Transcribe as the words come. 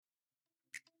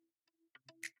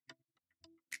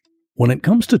When it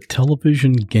comes to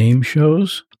television game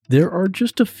shows, there are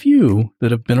just a few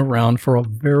that have been around for a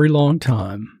very long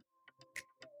time.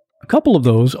 A couple of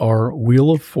those are Wheel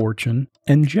of Fortune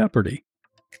and Jeopardy!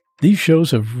 These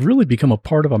shows have really become a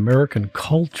part of American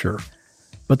culture,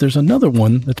 but there's another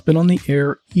one that's been on the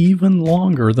air even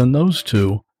longer than those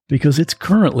two because it's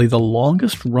currently the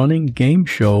longest-running game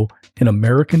show in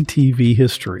American TV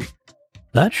history.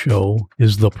 That show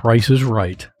is The Price is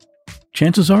Right.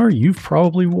 Chances are you've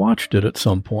probably watched it at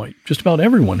some point. Just about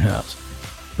everyone has.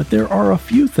 But there are a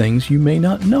few things you may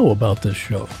not know about this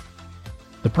show.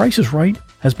 The Price is Right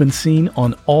has been seen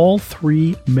on all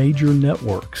three major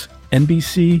networks,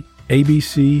 NBC,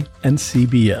 ABC, and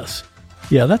CBS.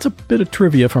 Yeah, that's a bit of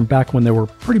trivia from back when there were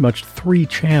pretty much 3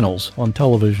 channels on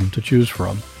television to choose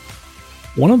from.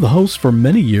 One of the hosts for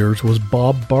many years was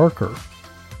Bob Barker,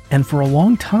 and for a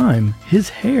long time, his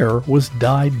hair was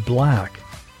dyed black,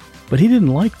 but he didn't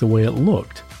like the way it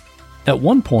looked. At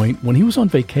one point, when he was on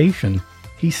vacation,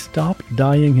 he stopped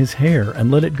dyeing his hair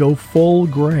and let it go full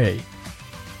gray.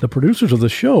 The producers of the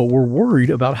show were worried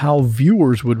about how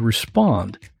viewers would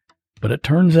respond, but it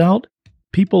turns out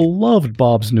people loved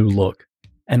Bob's new look,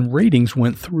 and ratings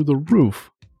went through the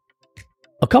roof.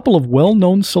 A couple of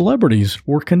well-known celebrities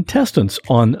were contestants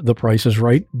on The Price is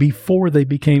Right before they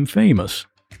became famous.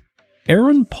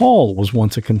 Aaron Paul was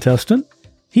once a contestant.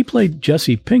 He played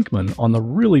Jesse Pinkman on the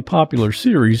really popular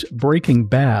series Breaking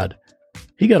Bad.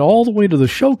 He got all the way to the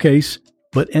showcase,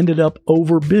 but ended up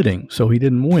overbidding, so he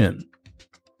didn't win.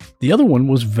 The other one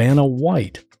was Vanna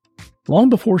White. Long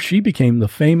before she became the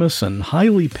famous and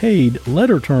highly paid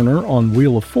letter turner on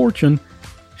Wheel of Fortune,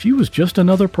 she was just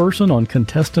another person on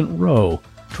contestant row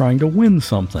trying to win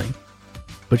something.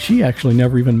 But she actually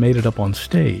never even made it up on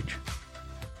stage.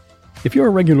 If you're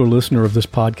a regular listener of this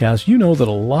podcast, you know that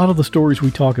a lot of the stories we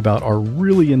talk about are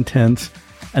really intense,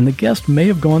 and the guest may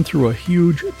have gone through a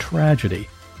huge tragedy.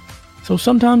 So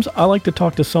sometimes I like to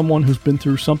talk to someone who's been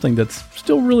through something that's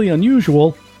still really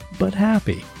unusual, but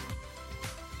happy.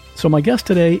 So my guest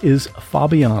today is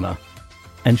Fabiana,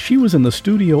 and she was in the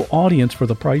studio audience for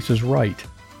The Price is Right,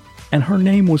 and her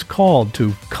name was called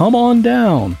to come on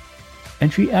down,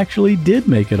 and she actually did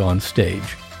make it on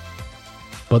stage.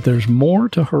 But there's more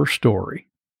to her story.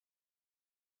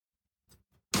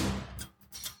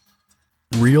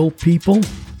 Real people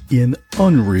in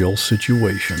unreal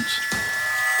situations.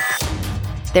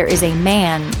 There is a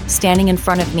man standing in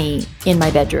front of me in my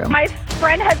bedroom. My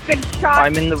friend has been shot.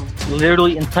 I'm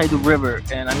literally inside the river,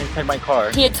 and I'm inside my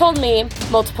car. He had told me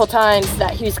multiple times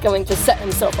that he was going to set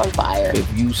himself on fire.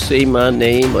 If you say my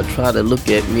name or try to look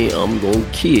at me, I'm going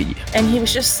to kill you. And he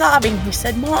was just sobbing. He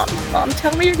said, Mom,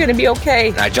 tell me you're going to be okay.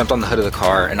 And I jumped on the hood of the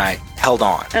car, and I held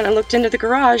on. And I looked into the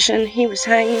garage, and he was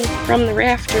hanging from the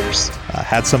rafters. I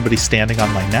had somebody standing on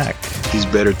my neck. He's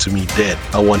better to me dead.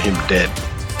 I want him dead.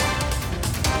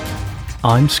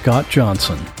 I'm Scott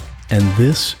Johnson, and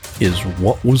this is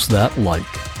What Was That Like?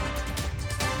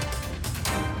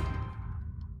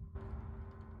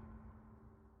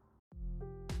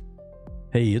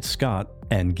 Hey, it's Scott,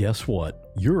 and guess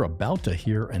what? You're about to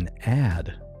hear an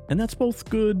ad, and that's both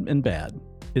good and bad.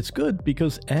 It's good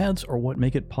because ads are what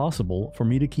make it possible for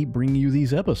me to keep bringing you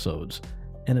these episodes,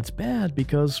 and it's bad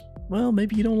because, well,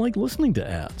 maybe you don't like listening to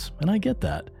ads, and I get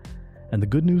that. And the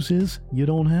good news is, you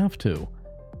don't have to.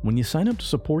 When you sign up to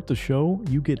support the show,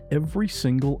 you get every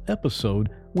single episode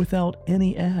without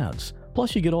any ads.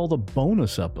 Plus, you get all the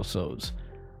bonus episodes.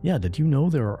 Yeah, did you know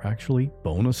there are actually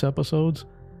bonus episodes?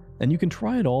 And you can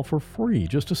try it all for free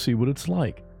just to see what it's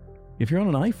like. If you're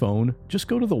on an iPhone, just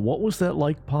go to the What Was That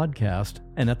Like podcast,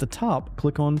 and at the top,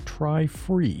 click on Try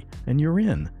Free, and you're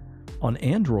in. On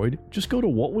Android, just go to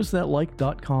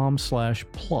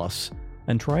whatwasthatlike.com/plus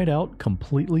and try it out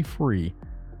completely free.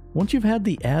 Once you've had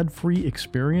the ad-free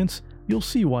experience, you'll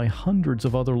see why hundreds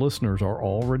of other listeners are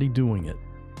already doing it.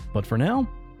 But for now,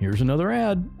 here's another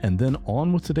ad, and then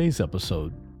on with today's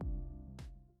episode.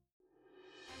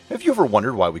 Have you ever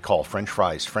wondered why we call French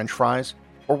fries French fries?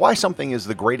 Or why something is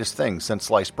the greatest thing since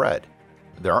sliced bread?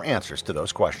 There are answers to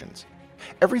those questions.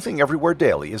 Everything Everywhere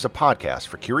Daily is a podcast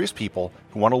for curious people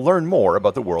who want to learn more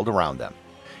about the world around them.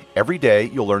 Every day,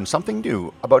 you'll learn something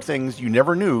new about things you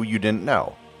never knew you didn't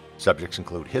know. Subjects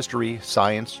include history,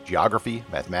 science, geography,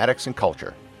 mathematics, and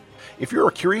culture. If you're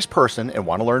a curious person and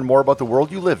want to learn more about the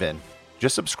world you live in,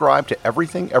 just subscribe to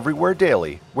Everything Everywhere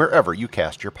Daily wherever you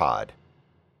cast your pod.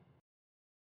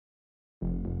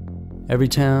 Every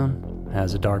town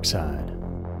has a dark side.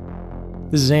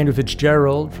 This is Andrew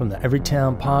Fitzgerald from the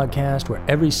Everytown podcast, where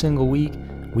every single week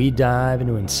we dive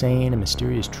into insane and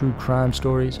mysterious true crime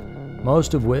stories,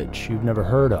 most of which you've never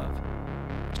heard of.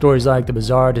 Stories like the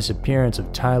bizarre disappearance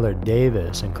of Tyler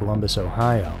Davis in Columbus,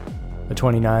 Ohio, a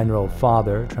 29-year-old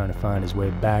father trying to find his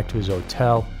way back to his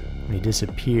hotel when he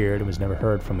disappeared and was never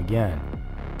heard from again.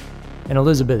 And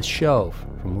Elizabeth Shove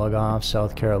from Lugoff,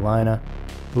 South Carolina,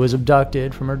 who was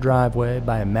abducted from her driveway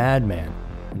by a madman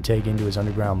and taken to his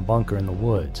underground bunker in the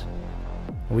woods.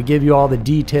 And we give you all the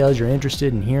details you're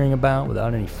interested in hearing about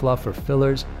without any fluff or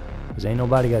fillers, because ain't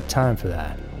nobody got time for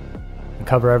that. And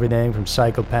cover everything from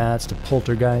psychopaths to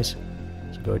poltergeists.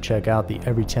 So go check out the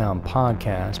Everytown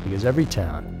podcast, because every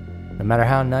town, no matter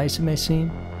how nice it may seem,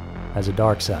 has a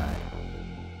dark side.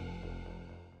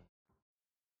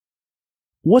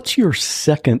 What's your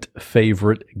second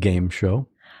favorite game show?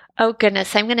 Oh,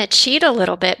 goodness. I'm going to cheat a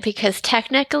little bit because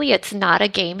technically it's not a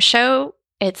game show.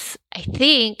 It's, I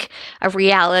think, a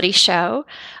reality show,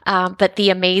 but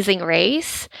The Amazing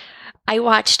Race. I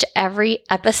watched every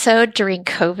episode during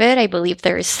COVID. I believe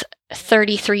there's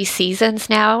 33 seasons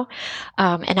now,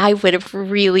 and I would have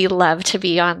really loved to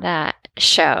be on that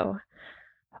show.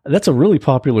 That's a really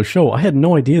popular show. I had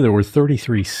no idea there were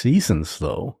 33 seasons,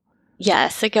 though.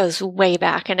 Yes, it goes way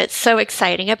back, and it's so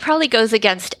exciting. It probably goes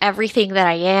against everything that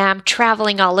I am,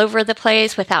 traveling all over the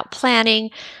place without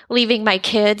planning, leaving my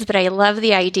kids, but I love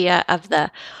the idea of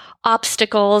the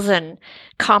obstacles and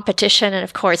competition and,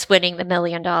 of course, winning the $1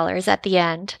 million at the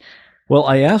end. Well,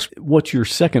 I asked what's your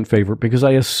second favorite because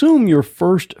I assume your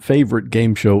first favorite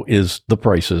game show is The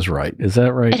Price is Right. Is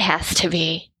that right? It has to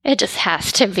be. It just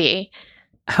has to be.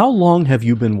 How long have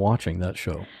you been watching that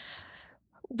show?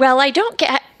 Well, I don't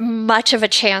get much of a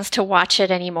chance to watch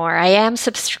it anymore. I am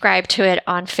subscribed to it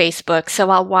on Facebook, so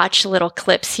I'll watch little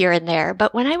clips here and there.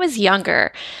 But when I was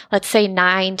younger, let's say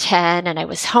 9, 10, and I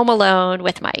was home alone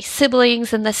with my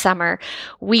siblings in the summer,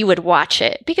 we would watch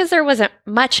it because there wasn't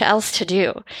much else to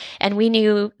do. And we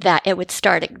knew that it would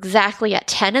start exactly at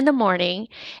 10 in the morning,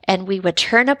 and we would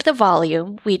turn up the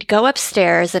volume. We'd go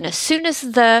upstairs, and as soon as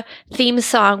the theme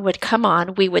song would come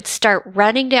on, we would start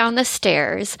running down the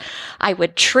stairs. I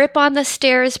would trip on the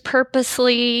stairs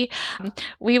purposely.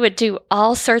 We would do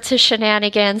all sorts of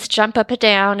shenanigans, jump up and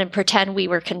down, and pretend we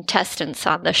were contestants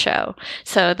on the show.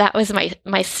 So that was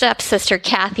my stepsister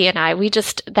Kathy and I.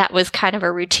 That was kind of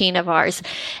a routine of ours.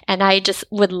 And I just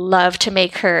would love to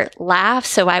make her laugh,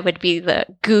 so I would be the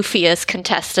goofiest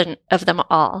contestant of them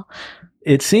all.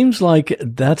 It seems like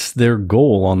that's their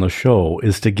goal on the show,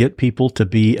 is to get people to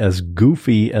be as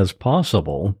goofy as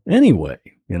possible anyway,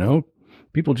 you know?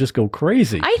 People just go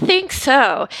crazy. I think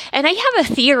so. And I have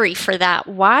a theory for that,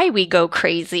 why we go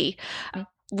crazy.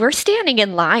 We're standing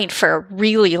in line for a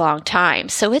really long time.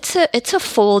 So it's a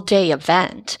full day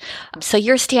event. So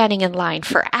you're standing in line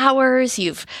for hours.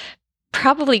 You've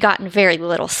probably gotten very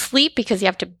little sleep because you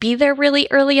have to be there really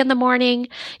early in the morning.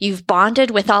 You've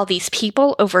bonded with all these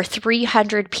people, over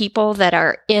 300 people that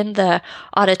are in the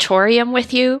auditorium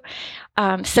with you.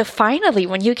 So finally,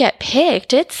 when you get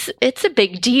picked, it's a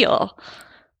big deal.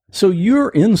 So you're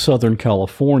in Southern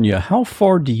California. How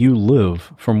far do you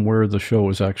live from where the show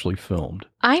is actually filmed?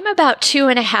 I'm about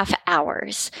 2.5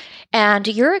 hours, and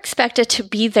you're expected to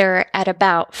be there at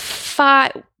about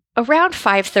around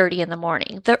 5:30 in the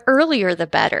morning. The earlier, the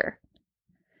better,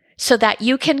 so that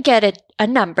you can get a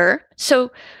number.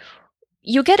 So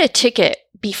you get a ticket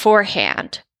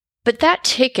beforehand, but that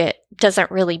ticket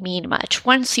doesn't really mean much.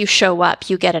 Once you show up,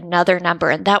 you get another number,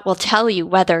 and that will tell you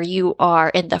whether you are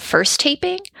in the first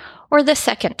taping or the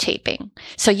second taping.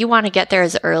 So you want to get there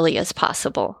as early as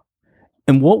possible.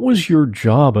 And what was your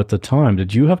job at the time?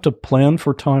 Did you have to plan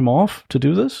for time off to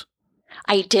do this?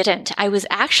 I didn't. I was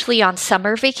actually on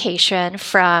summer vacation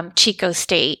from Chico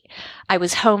State. I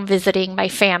was home visiting my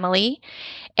family,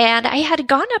 and I had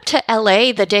gone up to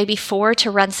LA the day before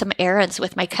to run some errands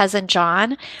with my cousin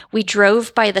John. We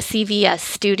drove by the CVS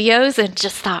studios and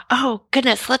just thought, oh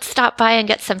goodness, let's stop by and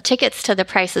get some tickets to The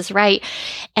Price is Right.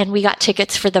 And we got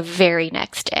tickets for the very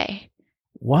next day.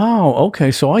 Wow.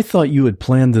 Okay. So I thought you had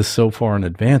planned this so far in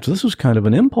advance. This was kind of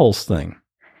an impulse thing.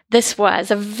 This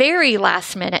was a very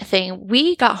last minute thing.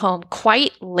 We got home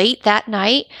quite late that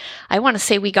night. I want to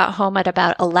say we got home at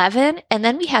about 11, and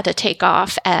then we had to take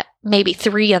off at maybe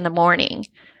 3 in the morning.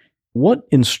 What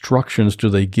instructions do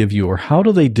they give you, or how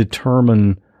do they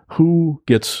determine who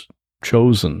gets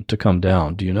chosen to come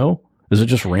down? Do you know? Is it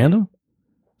just random?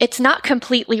 It's not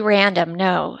completely random,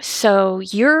 no. So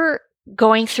you're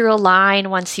going through a line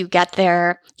once you get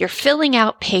there. You're filling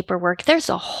out paperwork. There's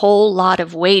a whole lot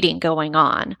of waiting going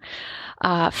on.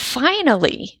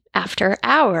 Finally, after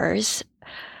hours,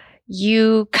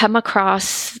 you come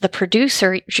across the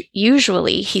producer.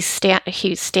 Usually he's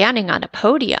standing on a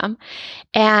podium,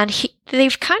 and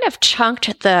they've kind of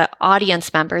chunked the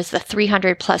audience members, the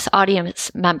 300 plus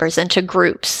audience members, into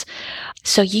groups.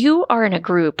 So you are in a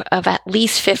group of at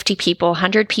least 50 people,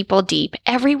 100 people deep.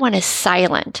 Everyone is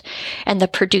silent. And the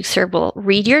producer will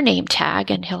read your name tag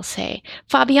and he'll say,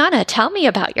 Fabiana, tell me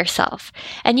about yourself.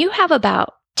 And you have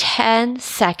about 10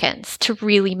 seconds to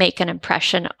really make an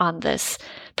impression on this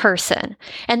person.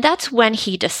 And that's when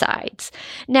he decides.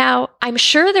 Now, I'm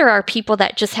sure there are people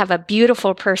that just have a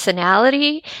beautiful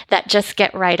personality that just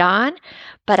get right on.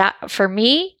 But for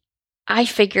me, I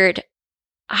figured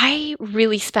I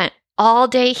really spent all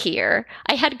day here.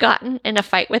 I had gotten in a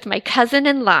fight with my cousin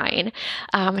in line,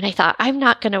 and I thought, I'm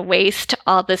not going to waste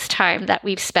all this time that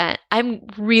we've spent. I'm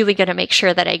really going to make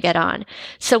sure that I get on.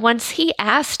 So once he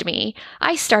asked me,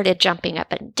 I started jumping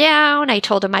up and down. I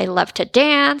told him I love to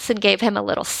dance and gave him a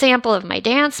little sample of my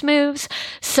dance moves.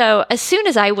 So as soon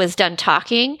as I was done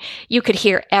talking, you could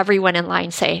hear everyone in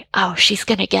line say, oh, she's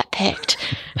going to get picked.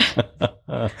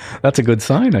 That's a good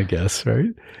sign, I guess, right?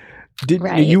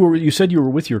 Right. You said you were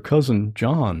with your cousin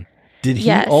John. Did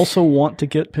he also want to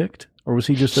get picked, or was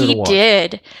he just there to watch? He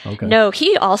did. Okay. No,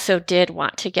 he also did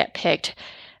want to get picked,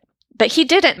 but he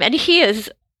didn't. And he is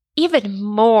even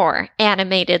more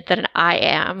animated than I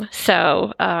am.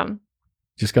 So,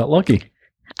 just got lucky.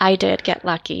 I did get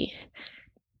lucky.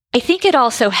 I think it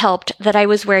also helped that I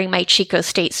was wearing my Chico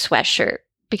State sweatshirt,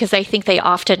 because I think they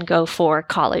often go for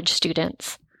college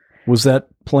students. Was that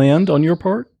planned on your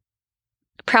part?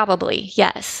 Probably,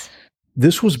 yes.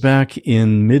 This was back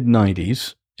in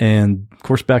mid-90s, and of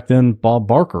course back then Bob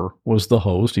Barker was the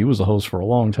host. He was the host for a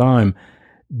long time.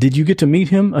 Did you get to meet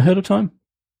him ahead of time?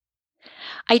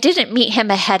 I didn't meet him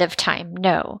ahead of time,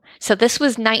 no. So this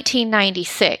was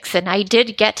 1996, and I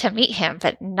did get to meet him,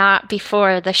 but not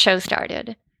before the show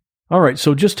started. All right,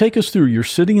 so just take us through. You're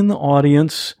sitting in the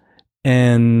audience,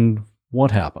 and what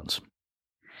happens?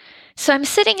 So I'm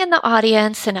sitting in the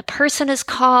audience, and a person is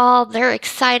called. They're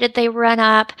excited. They run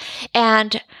up,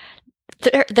 and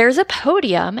there's a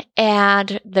podium,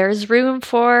 and there's room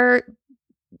for,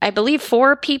 I believe,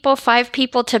 4 people, 5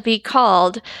 people to be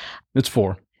called. It's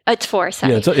 4. It's 4,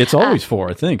 sorry. Yeah, it's always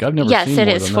 4, I think. I've never seen more than that.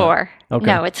 Yes, it is 4. Okay.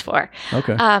 No, it's 4.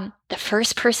 Okay. The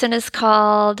first person is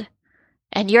called,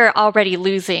 and you're already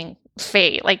losing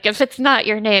fate. Like, if it's not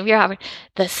your name,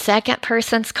 the second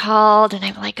person's called, and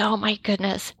I'm like, oh my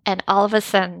goodness. And all of a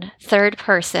sudden, third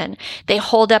person, they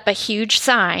hold up a huge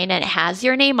sign and it has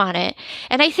your name on it.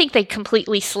 And I think they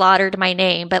completely slaughtered my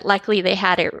name, but luckily they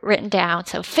had it written down.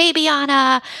 So,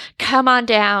 Fabiana, come on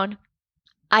down.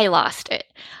 I lost it.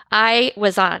 I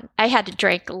had to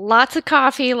drink lots of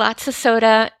coffee, lots of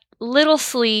soda, little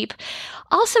sleep.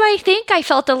 Also, I think I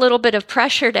felt a little bit of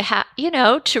pressure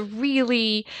to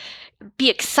really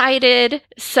be excited.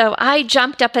 So I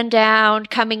jumped up and down,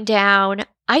 coming down.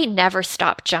 I never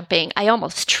stopped jumping. I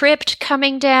almost tripped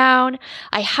coming down.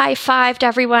 I high-fived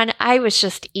everyone. I was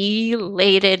just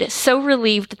elated, so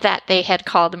relieved that they had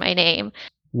called my name.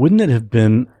 Wouldn't it have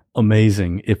been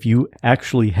amazing if you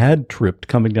actually had tripped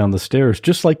coming down the stairs,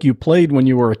 just like you played when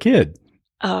you were a kid?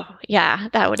 Oh, yeah,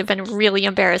 that would have been really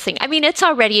embarrassing. I mean, it's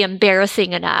already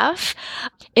embarrassing enough.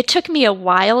 It took me a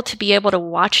while to be able to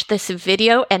watch this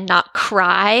video and not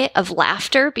cry of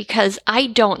laughter, because I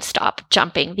don't stop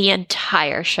jumping the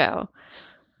entire show.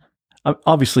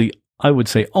 Obviously, I would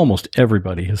say almost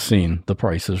everybody has seen The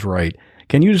Price is Right.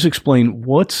 Can you just explain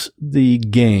what's the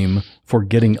game for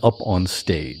getting up on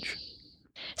stage?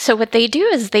 So what they do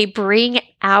is they bring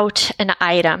out an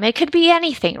item. It could be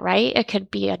anything, right? It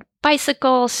could be a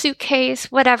bicycle,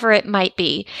 suitcase, whatever it might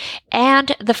be.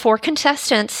 And the 4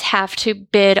 contestants have to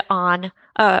bid on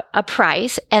a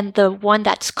price, and the one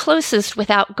that's closest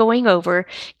without going over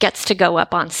gets to go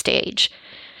up on stage.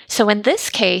 So in this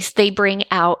case, they bring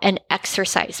out an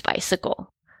exercise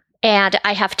bicycle, and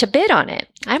I have to bid on it.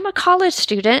 I'm a college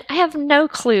student. I have no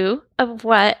clue of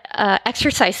what an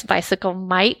exercise bicycle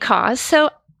might cost. So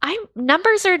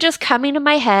numbers are just coming to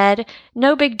my head.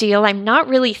 No big deal. I'm not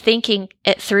really thinking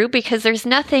it through, because there's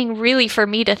nothing really for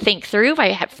me to think through. I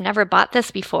have never bought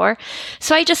this before.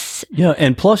 So I just... Yeah,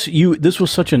 and plus this was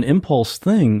such an impulse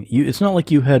thing. It's not like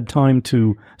you had time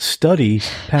to study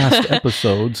past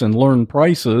episodes and learn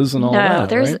prices and all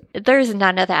that, No, right? there's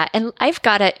none of that. And I've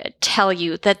got to tell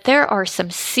you that there are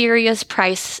some serious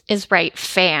Price is Right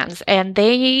fans, and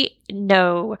they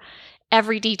know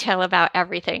every detail about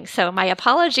everything. So my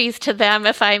apologies to them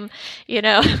if I'm,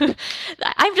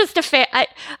 I'm just a fan.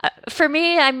 For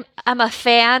me, I'm a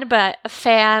fan, but a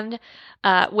fan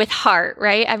with heart,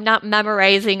 right? I'm not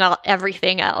memorizing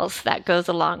everything else that goes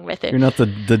along with it. You're not the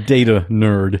data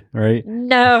nerd, right?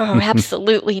 No,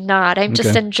 absolutely not. I'm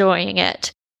just enjoying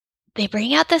it. They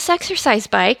bring out this exercise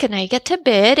bike and I get to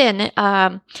bid, and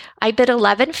I bid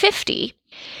 $11.50.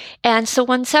 And so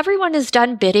once everyone is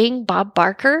done bidding, Bob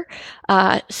Barker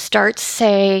starts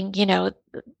saying,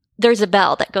 there's a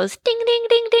bell that goes ding, ding,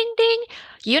 ding, ding, ding.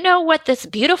 You know what this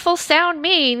beautiful sound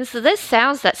means? This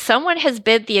sounds that someone has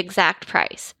bid the exact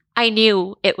price. I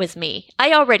knew it was me.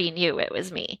 I already knew it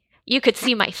was me. You could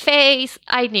see my face.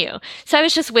 I knew. So I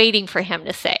was just waiting for him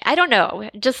to say, I don't know,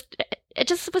 it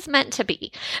just was meant to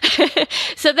be.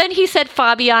 So then he said,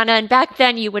 Fabiana, and back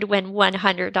then you would win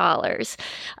 $100.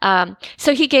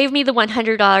 So he gave me the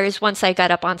 $100 once I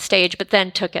got up on stage, but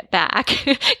then took it back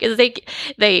because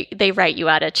they write you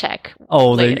out a check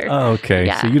later. Okay.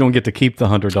 Yeah. So you don't get to keep the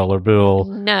 $100 bill.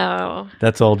 No.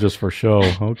 That's all just for show.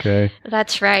 Okay.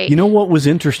 That's right. You know what was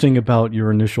interesting about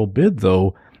your initial bid,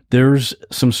 though? There's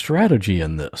some strategy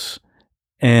in this.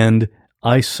 And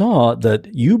I saw that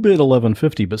you bid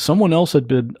 $11.50, but someone else had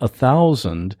bid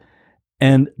 $1,000,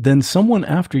 and then someone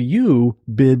after you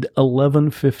bid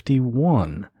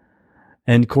 $11.51.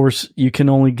 And of course, you can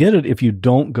only get it if you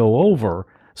don't go over.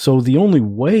 So the only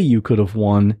way you could have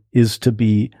won is to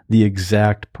be the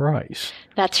exact price.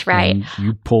 That's right. And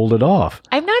you pulled it off.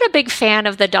 I'm not a big fan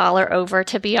of the dollar over,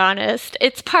 to be honest.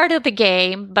 It's part of the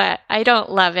game, but I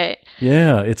don't love it.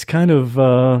 Yeah, it's kind of,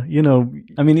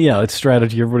 it's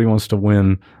strategy. Everybody wants to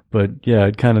win. But yeah,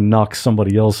 it kind of knocks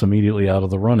somebody else immediately out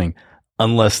of the running.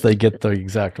 Unless they get the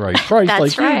exact right price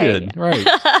like right. you did. Right.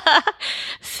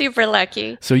 Super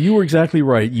lucky. So you were exactly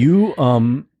right. You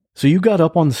got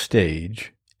up on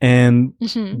stage, and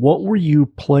what were you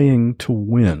playing to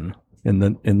win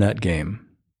in that game?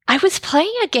 I was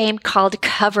playing a game called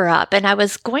Cover Up, and I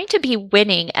was going to be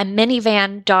winning a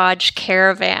minivan Dodge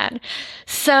Caravan.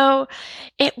 So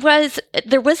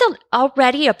there was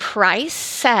already a price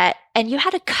set, and you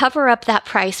had to cover up that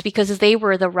price because they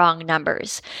were the wrong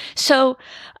numbers. So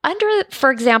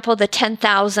for example, the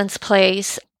 10,000s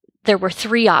place, there were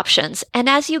 3 options. And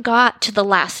as you got to the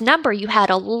last number, you had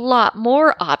a lot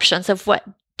more options of what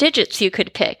digits you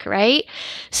could pick, right?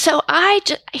 So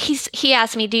he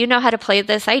asked me, do you know how to play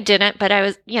this? I didn't, but I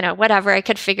was, whatever, I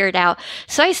could figure it out.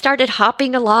 So I started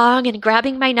hopping along and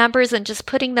grabbing my numbers and just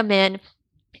putting them in.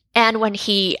 And when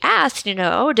he asked, did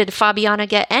Fabiana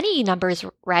get any numbers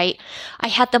right? I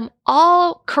had them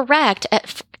all correct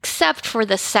except for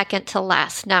the second to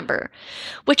last number,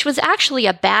 which was actually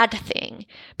a bad thing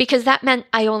because that meant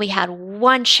I only had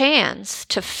one chance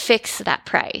to fix that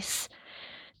price.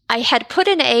 I had put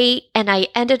an 8 and I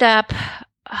ended up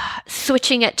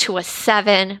switching it to a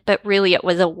 7, but really it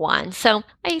was a 1. So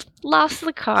I lost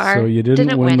the car. So you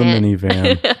didn't win the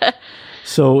minivan.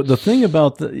 So the thing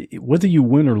about whether you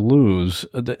win or lose,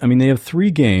 they have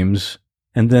 3 games,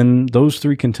 and then those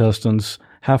 3 contestants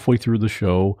halfway through the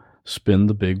show spin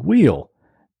the big wheel.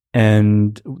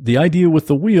 And the idea with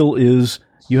the wheel is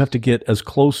you have to get as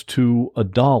close to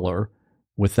 $1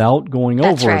 without going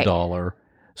over $1.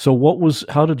 So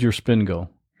how did your spin go?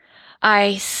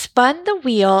 I spun the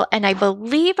wheel, and I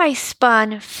believe I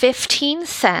spun 15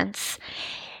 cents.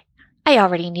 I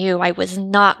already knew I was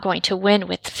not going to win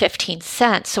with 15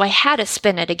 cents, so I had to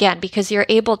spin it again because you're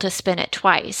able to spin it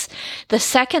twice. The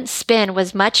second spin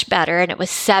was much better, and it was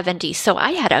 70, so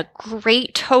I had a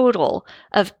great total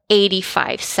of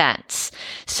 85 cents.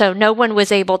 So no one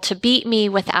was able to beat me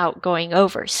without going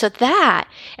over. So that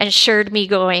ensured me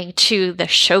going to the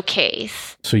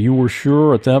showcase. So you were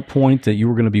sure at that point that you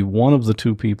were going to be one of the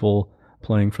 2 people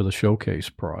playing for the showcase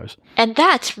prize. And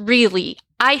that's really,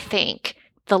 I think,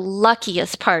 the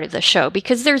luckiest part of the show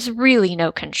because there's really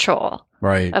no control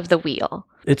of the wheel.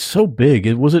 It's so big.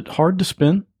 Was it hard to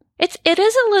spin? It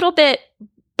is a little bit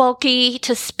bulky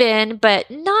to spin,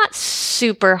 but not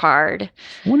super hard.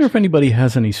 I wonder if anybody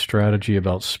has any strategy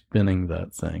about spinning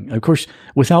that thing. Of course,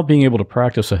 without being able to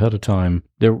practice ahead of time,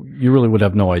 you really would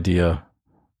have no idea.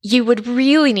 You would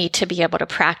really need to be able to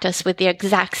practice with the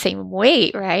exact same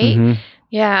weight, right? Mm-hmm.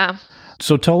 Yeah.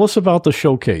 So tell us about the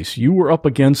showcase. You were up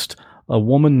against a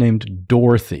woman named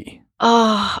Dorothy.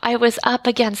 Oh, I was up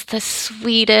against the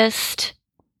sweetest,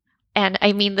 and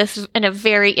I mean this in a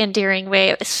very endearing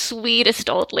way, sweetest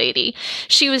old lady.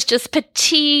 She was just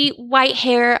petite, white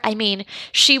hair. I mean,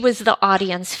 she was the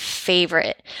audience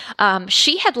favorite.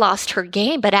 She had lost her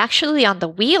game, but actually on the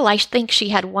wheel, I think she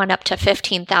had won up to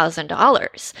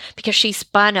 $15,000 because she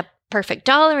spun perfect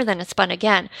dollar, then it spun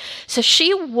again. So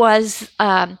she was,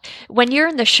 when you're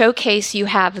in the showcase, you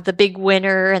have the big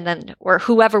winner and then, or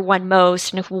whoever won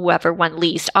most and whoever won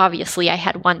least. Obviously, I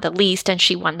had won the least and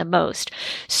she won the most.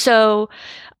 So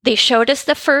they showed us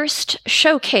the first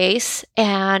showcase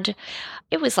and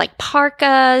it was like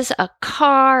parkas, a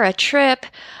car, a trip,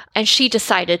 and she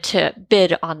decided to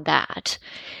bid on that.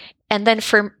 And then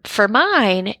for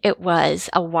mine, it was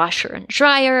a washer and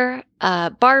dryer,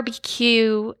 a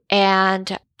barbecue,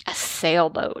 and a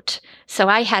sailboat. So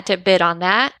I had to bid on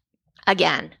that.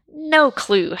 Again, no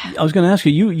clue. I was going to ask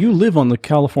you, you live on the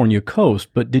California coast,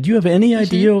 but did you have any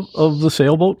idea of the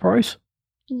sailboat price?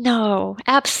 No,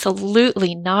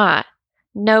 absolutely not.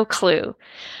 No clue.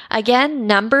 Again,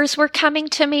 numbers were coming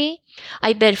to me.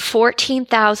 I bid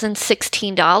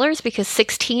 $14,016 because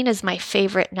 16 is my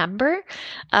favorite number.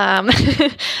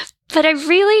 But I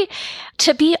really,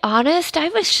 to be honest, I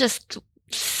was just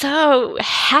so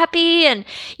happy, and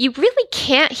you really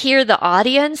can't hear the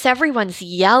audience. Everyone's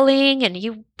yelling and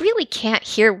you really can't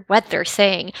hear what they're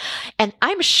saying. And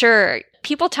I'm sure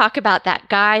people talk about that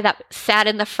guy that sat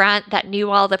in the front that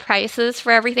knew all the prices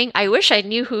for everything. I wish I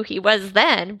knew who he was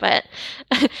then, but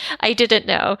I didn't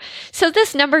know. So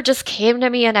this number just came to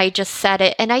me and I just said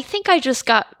it. And I think I just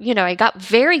got, I got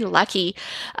very lucky.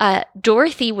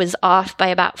 Dorothy was off by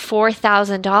about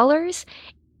 $4,000.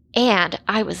 And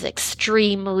I was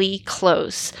extremely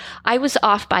close. I was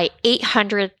off by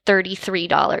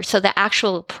 $833. So the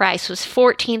actual price was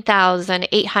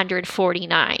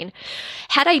 $14,849.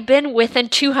 Had I been within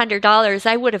 $200,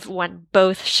 I would have won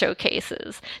both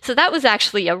showcases. So that was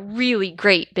actually a really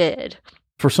great bid.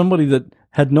 For somebody that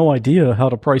had no idea how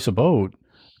to price a boat,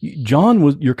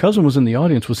 your cousin was in the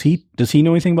audience. Does he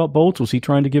know anything about boats? Was he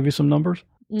trying to give you some numbers?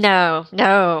 No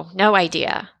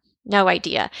idea. No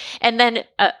idea. And then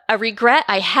a regret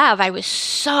I have, I was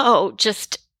so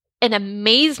just in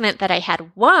amazement that I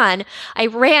had won. I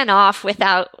ran off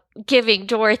without giving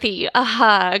Dorothy a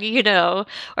hug,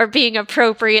 or being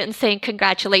appropriate and saying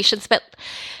congratulations. But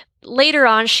later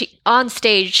on, on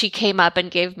stage, she came up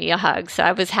and gave me a hug. So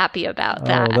I was happy about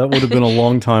that. Oh, that would have been a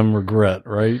long time regret,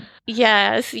 right?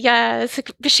 Yes.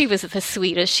 She was the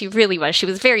sweetest. She really was. She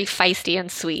was very feisty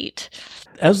and sweet.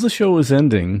 As the show is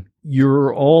ending,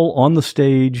 you're all on the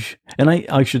stage, and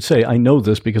I should say, I know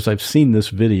this because I've seen this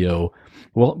video.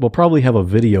 We'll probably have a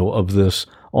video of this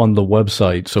on the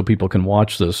website so people can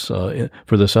watch this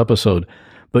for this episode.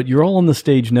 But you're all on the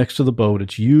stage next to the boat.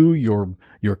 It's you,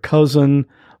 your cousin,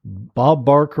 Bob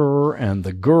Barker, and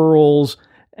the girls.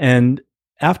 And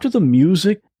after the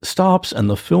music stops and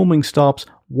the filming stops,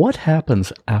 what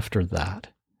happens after that?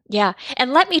 Yeah.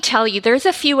 And let me tell you, there's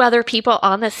a few other people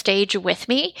on the stage with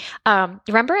me.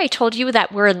 Remember I told you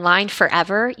that we're in line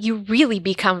forever? You really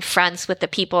become friends with the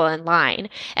people in line.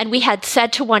 And we had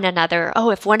said to one another,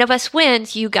 if one of us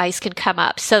wins, you guys can come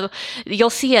up. So you'll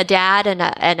see a dad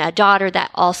and a daughter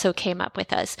that also came up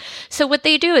with us. So what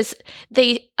they do is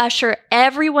they usher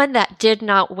everyone that did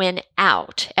not win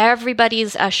out.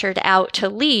 Everybody's ushered out to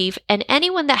leave. And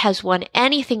anyone that has won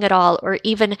anything at all, or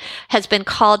even has been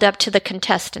called up to the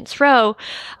contestant row.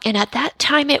 And at that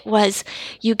time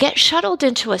you get shuttled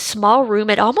into a small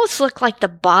room. It almost looked like the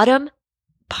bottom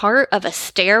part of a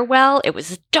stairwell. It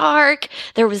was dark.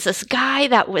 There was this guy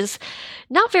that was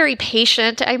not very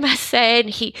patient, I must say.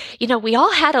 And we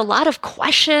all had a lot of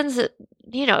questions.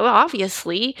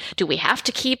 Obviously, do we have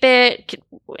to keep it?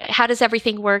 How does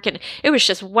everything work? And it was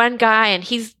just one guy, and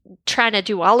he's trying to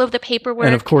do all of the paperwork.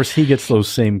 And of course, he gets those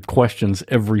same questions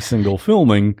every single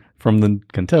filming from the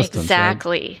contestants.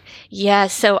 Exactly. Right? Yeah.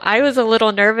 So I was a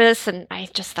little nervous, and I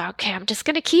just thought, okay, I'm just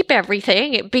going to keep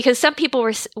everything, because some people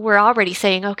were already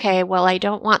saying, okay, well, I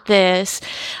don't want this.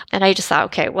 And I just thought,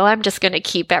 okay, well, I'm just going to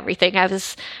keep everything. I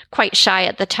was quite shy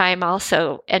at the time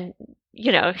also. And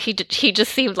he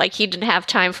just seemed like he didn't have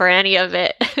time for any of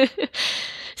it.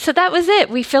 So that was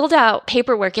it. We filled out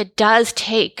paperwork. It does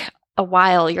take a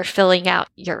while. You're filling out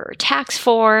your tax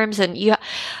forms, and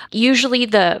usually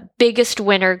the biggest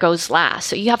winner goes last.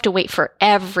 So you have to wait for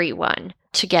everyone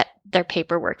to get their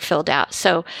paperwork filled out.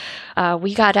 So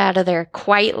we got out of there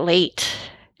quite late.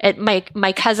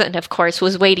 My cousin, of course,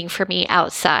 was waiting for me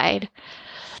outside.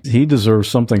 He deserves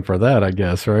something for that, I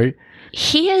guess, right?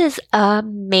 He is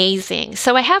amazing.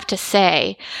 So I have to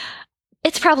say,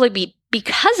 it's probably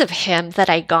because of him that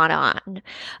I got on.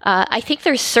 I think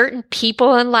there's certain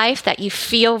people in life that you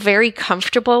feel very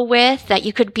comfortable with, that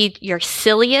you could be your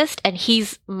silliest, and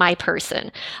he's my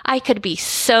person. I could be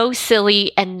so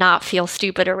silly and not feel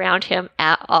stupid around him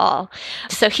at all.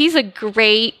 So he's a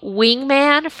great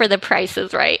wingman for The Price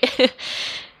is Right.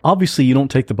 Obviously, you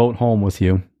don't take the boat home with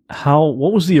you.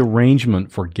 What was the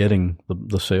arrangement for getting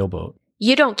the sailboat?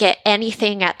 You don't get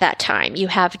anything at that time. You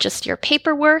have just your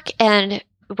paperwork, and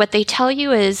what they tell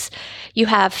you is you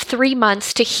have 3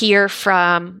 months to hear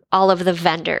from all of the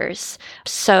vendors.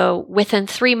 So within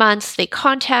 3 months, they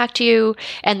contact you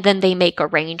and then they make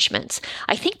arrangements.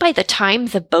 I think by the time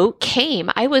the boat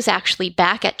came, I was actually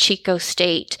back at Chico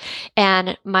State,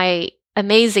 and my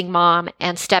amazing mom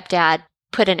and stepdad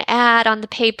put an ad on the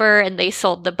paper, and they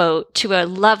sold the boat to a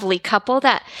lovely couple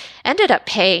that ended up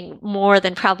paying more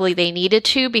than probably they needed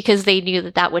to, because they knew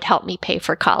that that would help me pay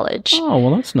for college. Oh,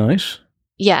 well, that's nice.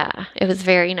 Yeah, it was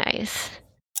very nice.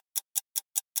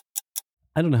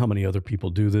 I don't know how many other people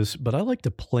do this, but I like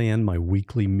to plan my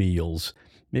weekly meals.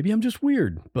 Maybe I'm just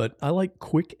weird, but I like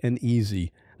quick and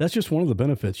easy. That's just one of the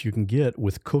benefits you can get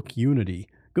with Cook Unity.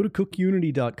 Go to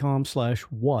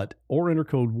cookunity.com/what or enter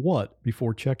code WHAT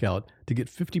before checkout to get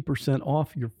 50%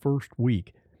 off your first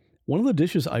week. One of the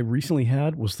dishes I recently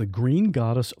had was the Green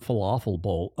Goddess Falafel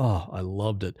Bowl. Oh, I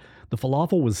loved it. The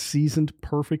falafel was seasoned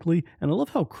perfectly, and I love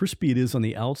how crispy it is on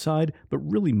the outside, but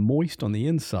really moist on the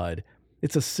inside.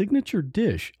 It's a signature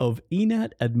dish of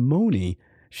Inat Admoni.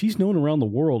 She's known around the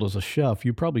world as a chef.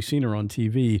 You've probably seen her on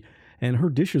TV, and her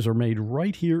dishes are made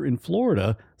right here in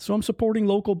Florida, so I'm supporting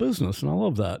local business, and I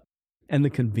love that. And the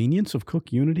convenience of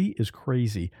Cook Unity is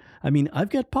crazy. I mean, I've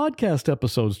got podcast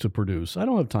episodes to produce. I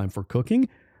don't have time for cooking.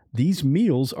 These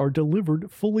meals are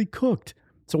delivered fully cooked.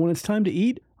 So when it's time to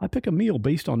eat, I pick a meal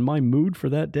based on my mood for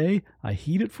that day. I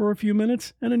heat it for a few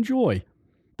minutes and enjoy.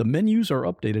 The menus are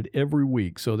updated every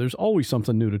week, so there's always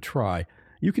something new to try.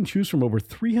 You can choose from over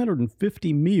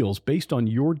 350 meals based on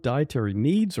your dietary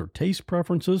needs or taste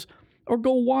preferences, or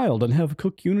go wild and have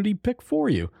Cook Unity pick for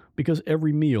you, because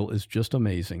every meal is just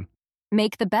amazing.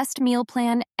 Make the best meal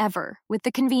plan ever with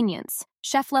the convenience,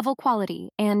 chef-level quality,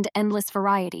 and endless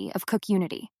variety of Cook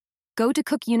Unity. Go to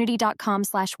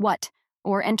cookunity.com/what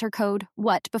or enter code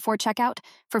WHAT before checkout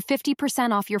for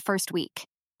 50% off your first week.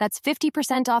 That's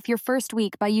 50% off your first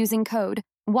week by using code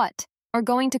WHAT or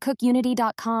going to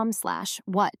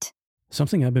cookunity.com/what.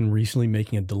 Something I've been recently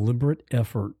making a deliberate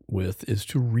effort with is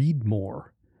to read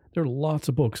more. There are lots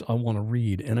of books I want to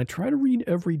read, and I try to read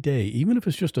every day, even if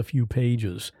it's just a few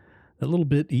pages. That little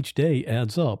bit each day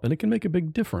adds up, and it can make a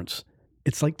big difference.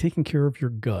 It's like taking care of your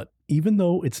gut. Even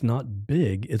though it's not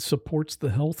big, it supports the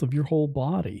health of your whole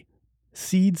body.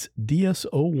 Seed's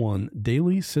DS-01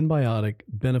 Daily Symbiotic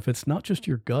benefits not just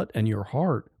your gut and your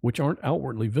heart, which aren't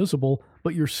outwardly visible,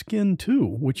 but your skin too,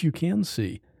 which you can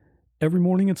see. Every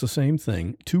morning it's the same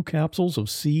thing, 2 capsules of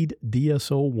Seed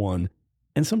DS-01.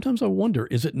 And sometimes I wonder,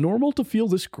 is it normal to feel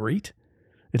this great?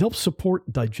 It helps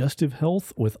support digestive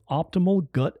health with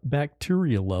optimal gut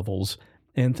bacteria levels,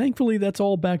 and thankfully that's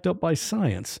all backed up by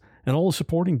science, and all the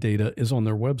supporting data is on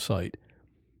their website.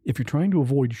 If you're trying to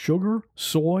avoid sugar,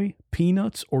 soy,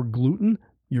 peanuts, or gluten,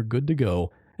 you're good to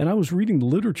go. And I was reading the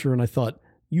literature and I thought,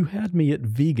 you had me at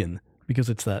vegan, because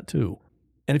it's that too.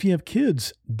 And if you have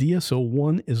kids,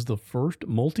 DS-01 is the first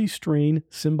multi-strain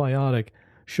symbiotic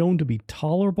shown to be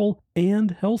tolerable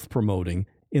and health-promoting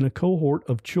in a cohort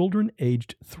of children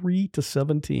aged 3 to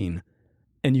 17.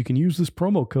 And you can use this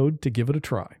promo code to give it a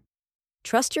try.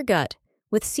 Trust your gut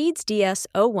with Seed's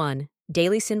DS-01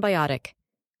 Daily Symbiotic.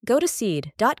 Go to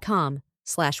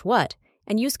seed.com/what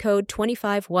and use code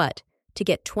 25what to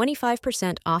get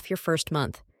 25% off your first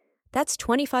month. That's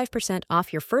 25%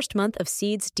 off your first month of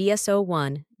Seed's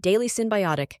DS-01 Daily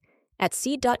Symbiotic at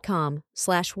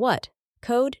seed.com/what,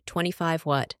 code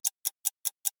 25what.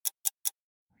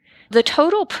 The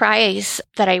total prize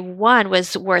that I won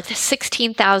was worth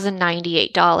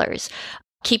 $16,098.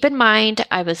 Keep in mind,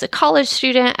 I was a college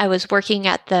student. I was working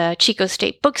at the Chico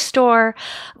State bookstore.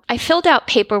 I filled out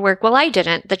paperwork. Well, I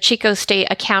didn't. The Chico State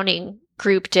accounting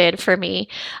group did for me.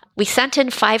 We sent in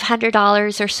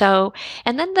 $500 or so,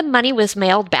 and then the money was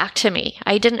mailed back to me.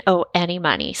 I didn't owe any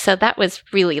money, so that was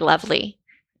really lovely.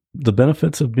 The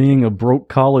benefits of being a broke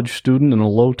college student in a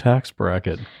low tax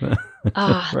bracket.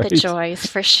 Ah, right? The joys,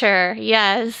 for sure.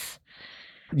 Yes.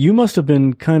 You must have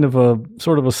been kind of a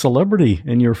sort of a celebrity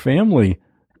in your family.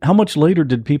 How much later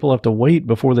did people have to wait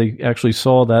before they actually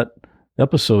saw that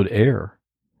episode air?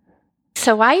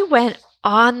 So I went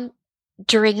on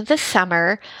during the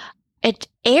summer. It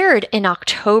aired in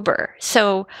October.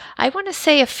 So I want to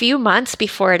say a few months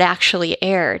before it actually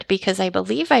aired, because I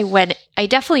believe I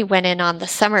definitely went in on the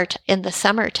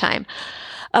summertime.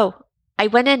 Oh, I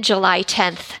went in July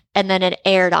 10th, and then it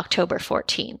aired October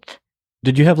 14th.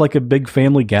 Did you have like a big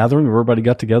family gathering where everybody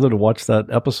got together to watch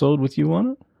that episode with you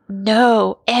on it?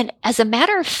 No. And as a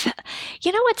matter of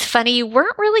you know what's funny? You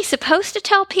weren't really supposed to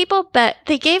tell people, but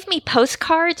they gave me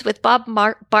postcards with Bob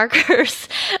Barker's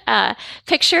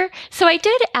picture. So I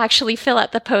did actually fill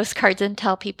out the postcards and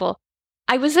tell people.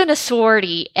 I was in a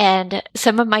sorority, and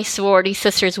some of my sorority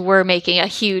sisters were making a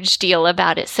huge deal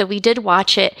about it. So we did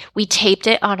watch it. We taped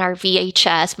it on our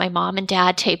VHS. My mom and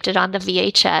dad taped it on the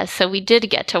VHS. So we did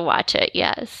get to watch it,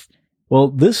 yes. Well,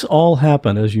 this all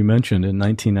happened, as you mentioned, in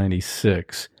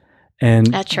 1996. And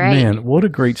that's right. Man, what a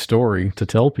great story to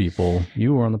tell people.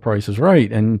 You were on The Price is Right,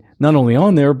 and not only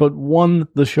on there, but won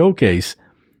the showcase.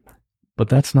 But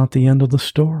that's not the end of the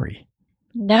story.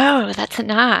 No, that's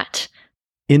not.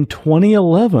 In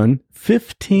 2011,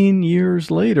 15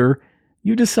 years later,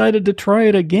 you decided to try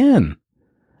it again.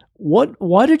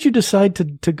 Why did you decide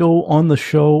to go on the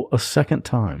show a second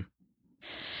time?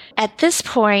 At this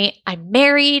point, I'm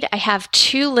married. I have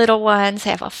 2 little ones. I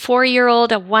have a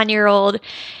 4-year-old, a 1-year-old.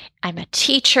 I'm a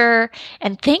teacher,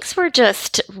 and things were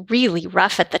just really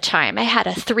rough at the time. I had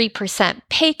a 3%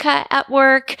 pay cut at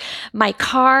work. My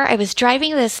car, I was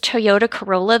driving this Toyota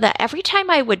Corolla that every time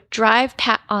I would drive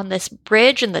on this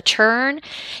bridge in the turn,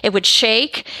 it would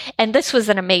shake. And this was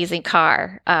an amazing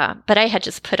car, but I had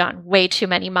just put on way too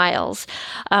many miles.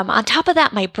 On top of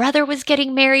that, my brother was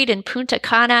getting married in Punta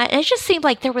Cana, and it just seemed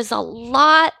like there was a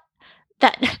lot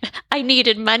that I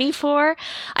needed money for.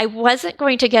 I wasn't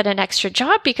going to get an extra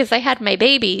job because I had my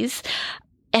babies.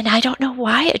 And I don't know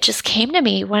why it just came to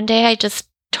me. One day I just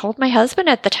told my husband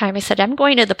at the time, I said, I'm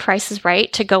going to The Price is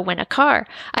Right to go win a car.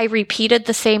 I repeated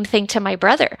the same thing to my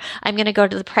brother. I'm going to go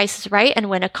to The Price is Right and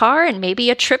win a car and maybe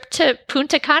a trip to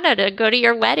Punta Cana to go to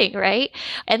your wedding, right?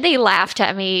 And they laughed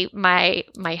at me. My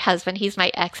husband, he's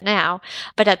my ex now,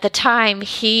 but at the time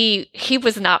he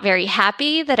was not very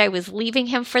happy that I was leaving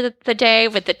him for the day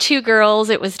with the 2 girls.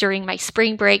 It was during my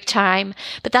spring break time,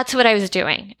 but that's what I was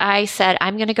doing. I said,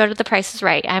 I'm going to go to The Price is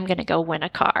Right. I'm going to go win a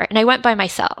car. And I went by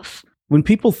myself. When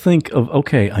people think of,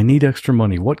 okay, I need extra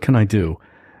money, what can I do?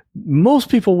 Most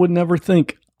people would never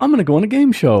think, I'm going to go on a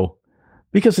game show,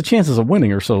 because the chances of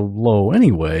winning are so low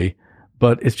anyway.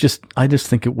 But I just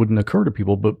think it wouldn't occur to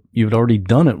people, but you'd already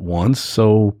done it once,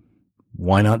 so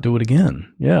why not do it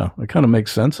again? Yeah, it kind of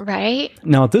makes sense. Right.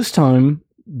 Now, at this time,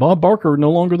 Bob Barker, no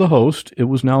longer the host, it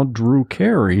was now Drew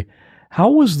Carey.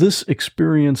 How was this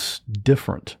experience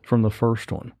different from the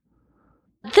first one?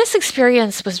 This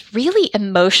experience was really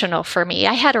emotional for me.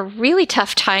 I had a really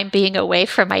tough time being away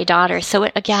from my daughter. So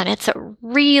it's a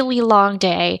really long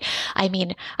day. I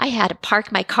mean, I had to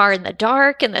park my car in the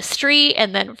dark in the street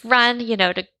and then run,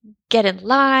 to get in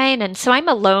line. And so I'm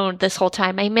alone this whole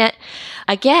time. I met,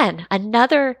 again,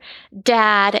 another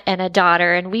dad and a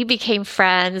daughter, and we became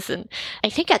friends. And I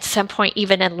think at some point,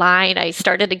 even in line, I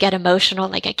started to get emotional.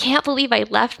 Like, I can't believe I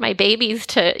left my babies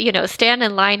to, stand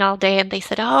in line all day. And they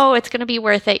said, oh, it's going to be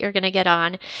worth it. You're going to get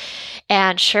on.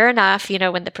 And sure enough,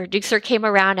 when the producer came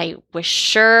around, I was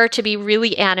sure to be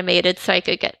really animated so I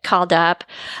could get called up.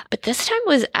 But this time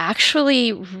was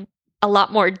actually a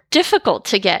lot more difficult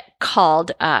to get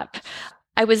called up.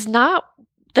 I was not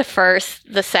the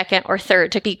first, the second, or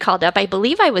third to be called up. I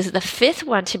believe I was the 5th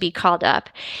one to be called up.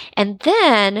 And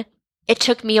then it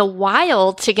took me a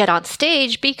while to get on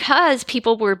stage because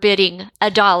people were bidding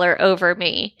 $1 over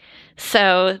me.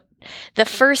 So the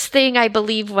first thing I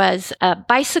believe was a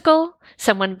bicycle.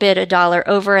 Someone bid $1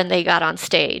 over and they got on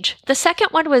stage. The second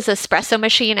one was an espresso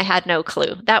machine. I had no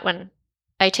clue. That one,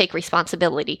 I take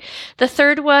responsibility. The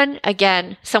third one,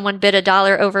 again, someone bid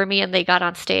 $1 over me and they got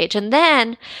on stage. And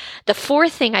then the 4th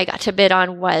thing I got to bid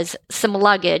on was some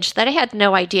luggage that I had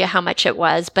no idea how much it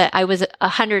was, but I was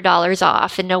 $100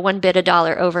 off and no one bid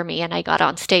 $1 over me and I got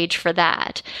on stage for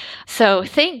that. So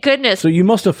thank goodness. So you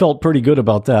must have felt pretty good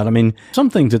about that. I mean,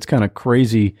 some things it's kind of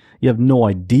crazy. You have no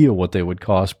idea what they would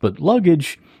cost, but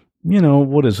luggage,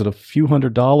 what is it? A few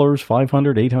 $100,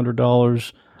 $500,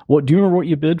 $800. Do you remember what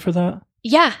you bid for that?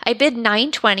 Yeah, I bid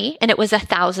 $920 and it was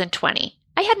 $1,020.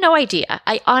 I had no idea.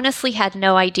 I honestly had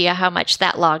no idea how much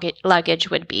that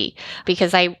luggage would be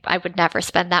because I would never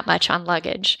spend that much on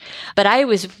luggage. But I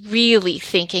was really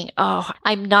thinking, oh,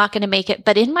 I'm not going to make it.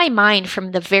 But in my mind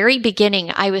from the very beginning,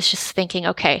 I was just thinking,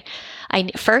 okay,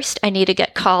 first I need to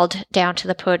get called down to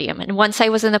the podium. And once I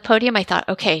was in the podium, I thought,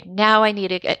 okay, now I need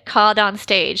to get called on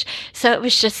stage. So it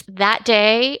was just that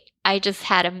day, I just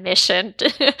had a mission.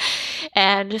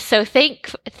 And so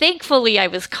thankfully I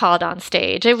was called on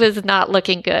stage. It was not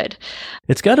looking good.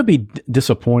 It's got to be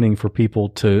disappointing for people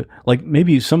to, like,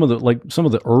 maybe some of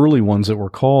the early ones that were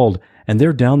called and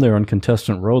they're down there on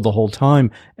contestant row the whole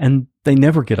time and they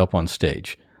never get up on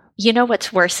stage. You know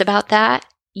what's worse about that?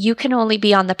 you can only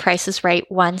be on The Price is Right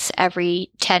once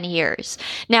every 10 years.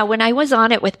 Now, when I was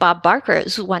on it with Bob Barker, it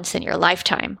was once in your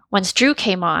lifetime. Once Drew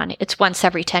came on, it's once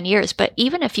every 10 years. But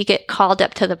even if you get called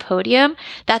up to the podium,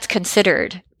 that's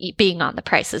considered being on The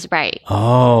Price is Right.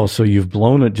 Oh, so you've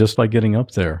blown it just by getting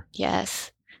up there.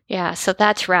 Yes. Yeah, so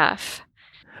that's rough.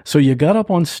 So you got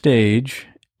up on stage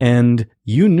and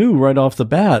you knew right off the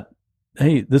bat,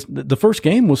 hey, the first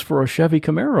game was for a Chevy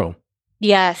Camaro.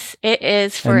 Yes, it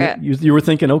is for you were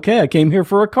thinking, okay, I came here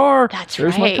for a car. That's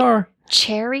There's right. my car.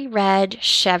 Cherry red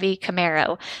Chevy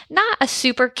Camaro. Not a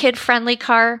super kid-friendly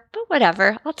car, but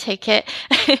whatever. I'll take it.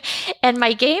 And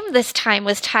my game this time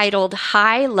was titled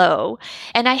High Low,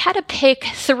 and I had to pick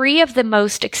 3 of the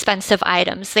most expensive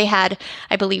items. They had,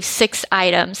 I believe, 6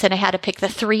 items, and I had to pick the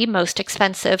 3 most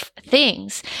expensive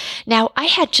things. Now, I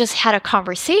had just had a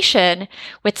conversation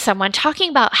with someone talking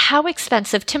about how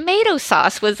expensive tomato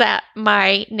sauce was at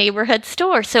my neighborhood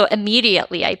store. So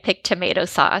immediately I picked tomato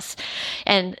sauce,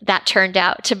 and that turned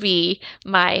out to be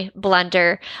my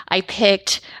blunder. I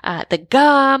picked the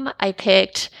gum. I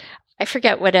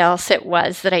forget what else it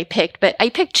was that I picked, but I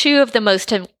picked 2 of the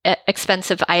most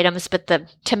expensive items, but the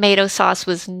tomato sauce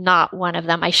was not one of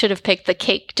them. I should have picked the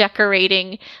cake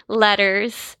decorating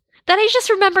letters that I just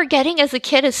remember getting as a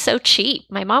kid is so cheap.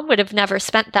 My mom would have never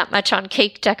spent that much on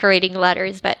cake decorating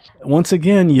letters, but once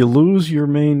again, you lose your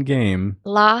main game.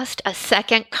 Lost a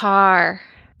second car.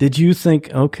 Did you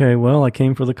think, okay, well, I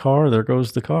came for the car, there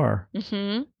goes the car?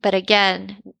 Mm-hmm. But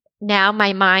again, now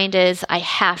my mind is I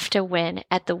have to win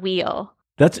at the wheel.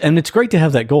 And it's great to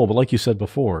have that goal, but like you said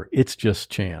before, it's just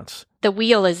chance. The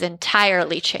wheel is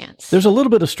entirely chance. There's a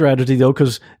little bit of strategy, though,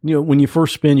 because when you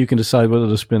first spin, you can decide whether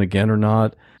to spin again or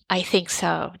not. I think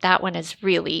so. That one is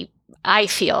really, I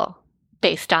feel,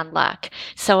 based on luck.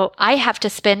 So I have to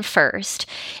spin first,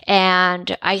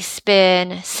 and I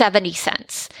spin 70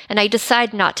 cents. And I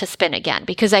decide not to spin again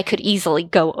because I could easily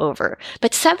go over.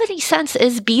 But 70 cents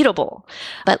is beatable.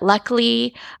 But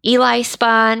luckily, Eli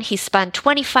spun. He spun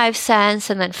 25 cents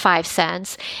and then 5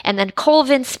 cents. And then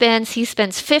Colvin spins. He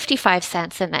spins 55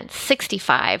 cents and then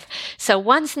 65. So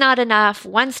one's not enough.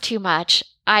 One's too much.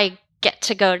 I get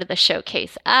to go to the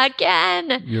showcase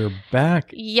again. You're back.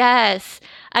 Yes.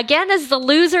 Again as the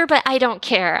loser, but I don't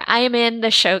care. I am in the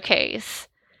showcase.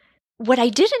 What I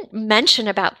didn't mention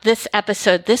about this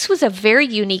episode, this was a very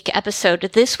unique episode.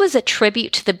 This was a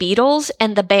tribute to the Beatles,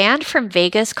 and the band from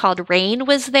Vegas called Rain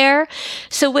was there.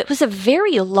 So it was a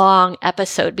very long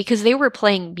episode because they were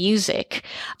playing music.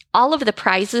 All of the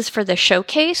prizes for the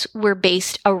showcase were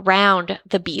based around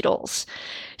the Beatles.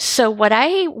 So what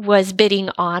I was bidding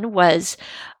on was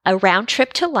a round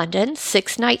trip to London,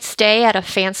 6-night stay at a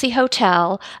fancy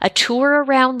hotel, a tour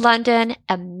around London,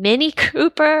 a Mini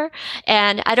Cooper,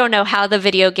 and I don't know how the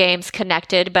video games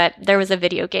connected, but there was a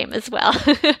video game as well.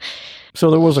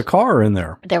 So there was a car in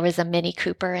there. There was a Mini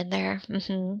Cooper in there.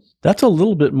 Mm-hmm. That's a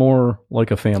little bit more like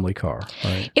a family car,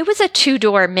 right? It was a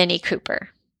 2-door Mini Cooper.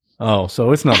 Oh,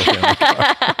 so it's not a family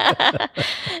car.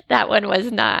 That one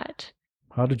was not.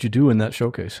 How did you do in that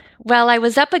showcase? Well, I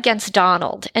was up against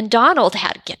Donald, and Donald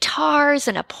had guitars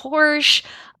and a Porsche.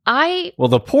 Well,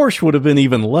 the Porsche would have been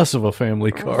even less of a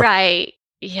family car. Right.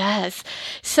 Yes.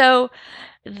 So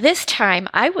this time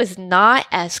I was not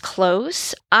as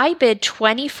close. I bid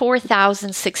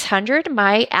 $24,600.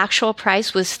 My actual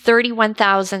price was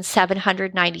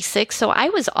 $31,796. So I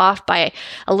was off by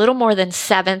a little more than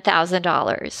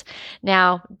 $7,000.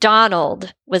 Now,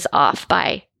 Donald was off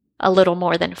by a little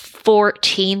more than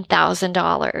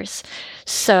 $14,000.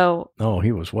 So. Oh,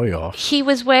 he was way off. He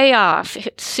was way off.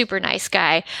 Super nice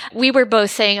guy. We were both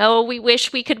saying, oh, we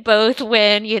wish we could both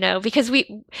win, because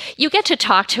you get to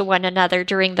talk to one another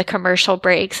during the commercial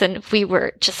breaks. And we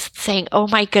were just saying, oh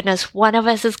my goodness, one of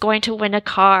us is going to win a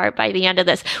car by the end of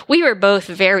this. We were both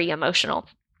very emotional.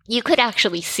 You could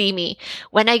actually see me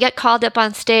when I get called up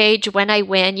on stage, when I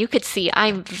win, you could see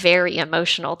I'm very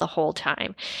emotional the whole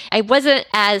time. I wasn't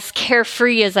as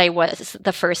carefree as I was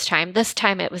the first time. This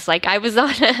time it was like I was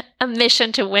on a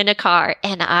mission to win a car,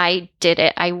 and I did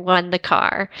it. I won the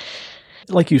car.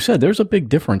 Like you said, there's a big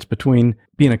difference between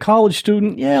being a college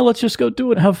student. Yeah, let's just go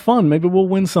do it, have fun. Maybe we'll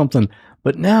win something.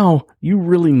 But now you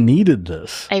really needed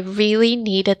this. I really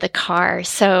needed the car.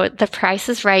 So The Price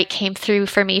is Right came through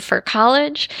for me for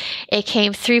college. It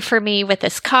came through for me with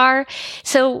this car.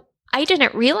 So I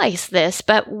didn't realize this,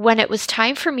 but when it was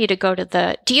time for me to go to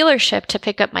the dealership to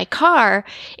pick up my car,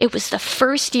 it was the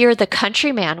first year the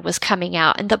Countryman was coming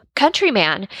out. And the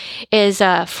Countryman is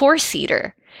a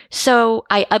 4-seater. So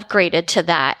I upgraded to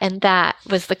that, and that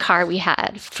was the car we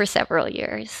had for several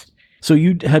years. So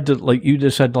you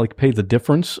just had to pay the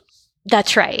difference?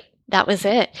 That's right. That was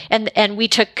it. And we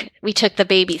took the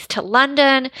babies to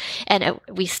London, and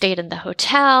we stayed in the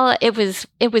hotel. It was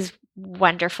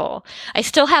wonderful. I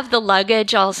still have the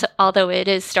luggage, also, although it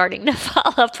is starting to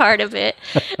fall apart a bit.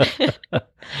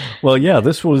 Well, yeah,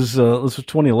 this was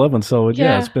 2011, so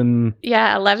it's been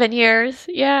 11 years.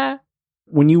 Yeah.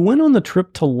 When you went on the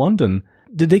trip to London,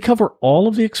 did they cover all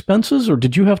of the expenses, or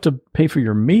did you have to pay for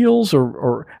your meals,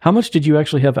 or how much did you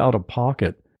actually have out of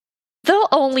pocket? They'll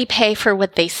only pay for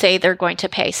what they say they're going to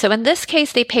pay. So in this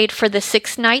case, they paid for the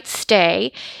 6-night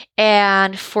stay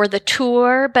and for the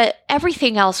tour, but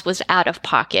everything else was out of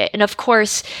pocket. And of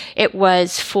course, it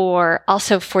was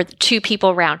also for the 2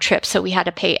 people round trip. So we had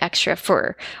to pay extra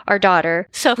for our daughter.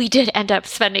 So we did end up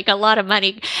spending a lot of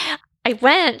money. I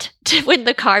went to win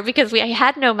the car because I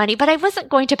had no money, but I wasn't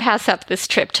going to pass up this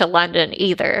trip to London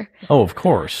either. Oh, of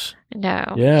course. No.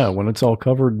 Yeah, when it's all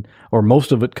covered, or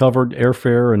most of it covered,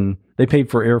 airfare, and they paid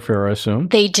for airfare, I assume.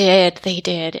 They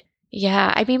did.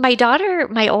 Yeah. I mean, my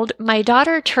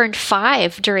daughter turned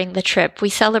 5 during the trip. We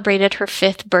celebrated her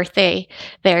 5th birthday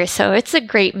there. So it's a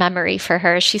great memory for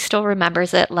her. She still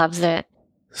remembers it, loves it.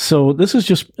 So this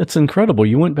is it's incredible.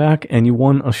 You went back and you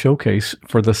won a showcase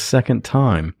for the 2nd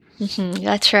time. Mm-hmm,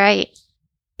 that's right.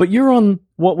 But you're on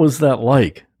What Was That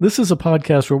Like? This is a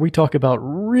podcast where we talk about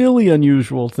really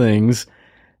unusual things.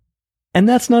 And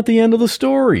that's not the end of the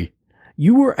story.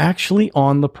 You were actually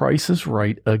on The Price is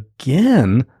Right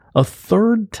again, a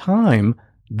 3rd time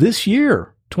this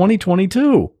year,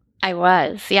 2022. I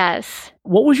was, yes.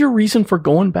 What was your reason for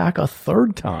going back a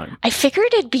 3rd time? I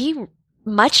figured it'd be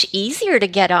much easier to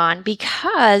get on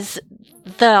because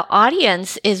the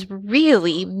audience is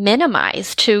really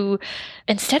minimized to,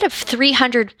 instead of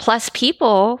 300 plus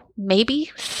people,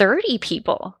 maybe 30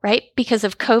 people, right? Because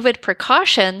of COVID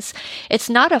precautions, it's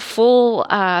not a full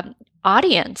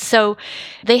audience. So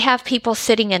they have people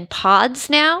sitting in pods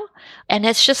now, and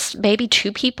it's just maybe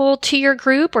 2 people to your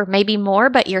group or maybe more,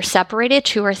 but you're separated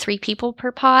 2 or 3 people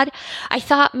per pod. I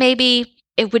thought maybe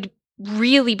it would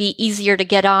really be easier to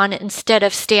get on instead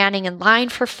of standing in line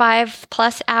for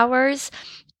 5+ hours.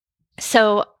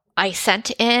 So I sent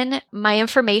in my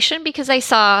information because I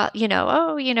saw,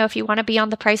 if you want to be on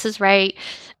The Price is Right,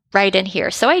 right in here.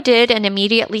 So I did, and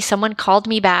immediately someone called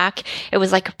me back. It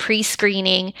was like a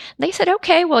pre-screening. They said,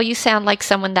 okay, well, you sound like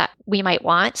someone that we might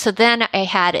want. So then I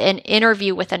had an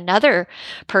interview with another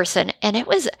person, and it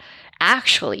was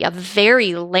actually a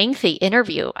very lengthy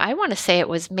interview. I want to say it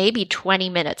was maybe 20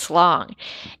 minutes long.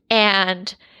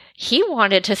 And he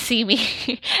wanted to see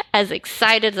me as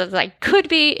excited as I could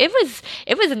be. It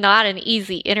was not an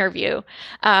easy interview.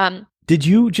 Did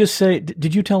you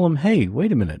tell him, hey,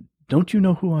 wait a minute, don't you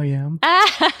know who I am?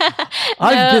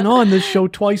 I've been on this show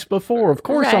twice before. Of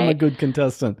course, right. I'm a good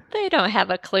contestant. They don't have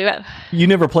a clue. You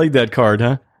never played that card,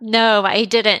 huh? No, I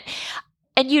didn't.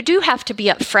 And you do have to be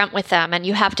upfront with them, and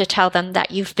you have to tell them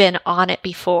that you've been on it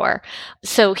before.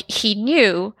 So he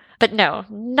knew, but no,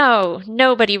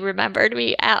 nobody remembered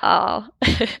me at all.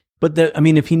 But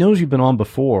if he knows you've been on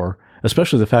before,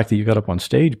 especially the fact that you got up on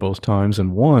stage both times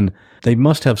and won, they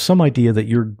must have some idea that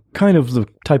you're kind of the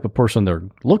type of person they're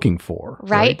looking for.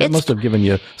 Right? That must have given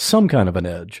you some kind of an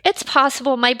edge. It's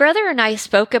possible. My brother and I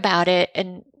spoke about it,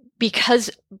 and because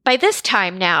by this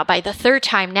time now, by the 3rd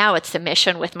time now, it's a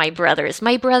mission with my brothers.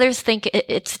 My brothers think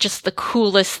it's just the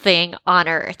coolest thing on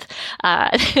earth.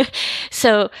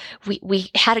 So we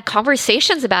had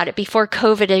conversations about it before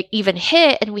COVID even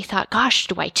hit, and we thought, gosh,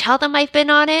 do I tell them I've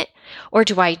been on it? Or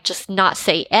do I just not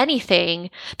say anything?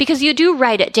 Because you do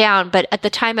write it down, but at the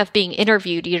time of being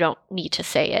interviewed, you don't need to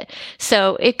say it.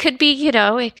 So it could be,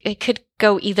 it could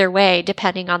go either way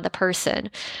depending on the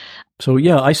person. So,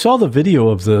 yeah, I saw the video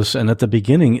of this, and at the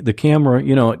beginning, the camera,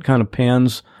 it kind of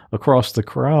pans across the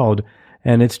crowd,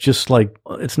 and it's just like,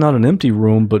 it's not an empty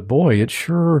room, but boy, it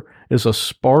sure is a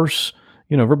sparse,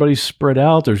 everybody's spread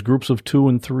out. There's groups of 2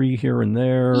 and 3 here and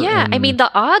there. Yeah,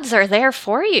 the odds are there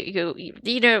for you.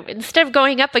 Instead of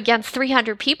going up against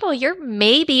 300 people, you're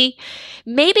maybe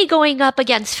going up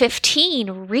against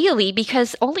 15, really,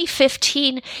 because only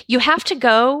 15, you have to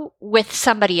go with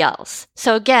somebody else.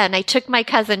 So again, I took my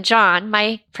cousin John,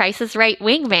 my Price is Right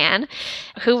wingman.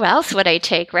 Who else would I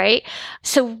take, right?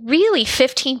 So really,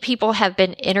 15 people have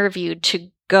been interviewed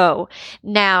to go.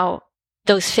 Now,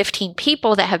 those 15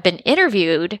 people that have been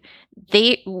interviewed,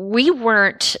 they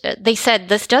said,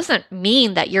 this doesn't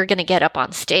mean that you're going to get up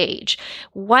on stage.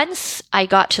 Once I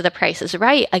got to The Price is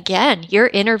Right, again, you're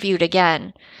interviewed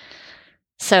again.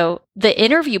 So the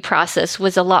interview process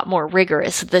was a lot more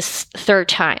rigorous this 3rd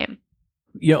time.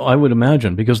 Yeah, I would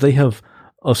imagine, because they have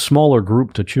a smaller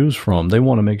group to choose from. They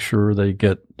want to make sure they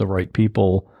get the right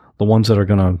people, the ones that are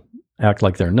going to act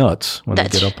like they're nuts when they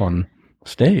get up on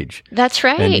stage. That's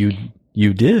right. And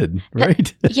you did,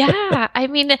 right? Yeah. I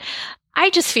mean, I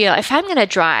just feel if I'm going to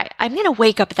drive, I'm going to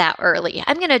wake up that early.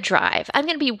 I'm going to drive. I'm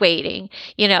going to be waiting.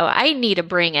 I need to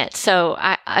bring it. So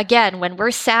again, when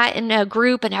we're sat in a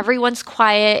group and everyone's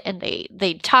quiet and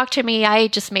they talk to me, I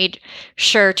just made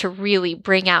sure to really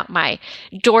bring out my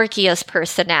dorkiest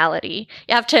personality.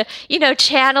 You have to,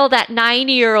 channel that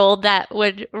 9-year-old that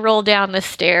would roll down the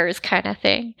stairs kind of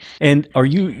thing. And are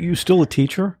you still a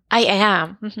teacher? I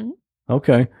am. Mm-hmm.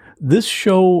 Okay. This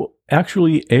show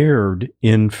actually aired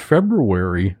in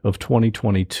February of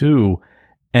 2022,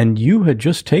 and you had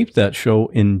just taped that show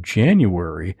in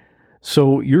January.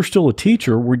 So you're still a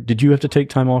teacher. Did you have to take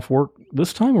time off work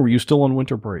this time, or were you still on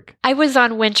winter break? I was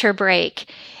on winter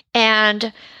break,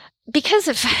 and because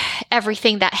of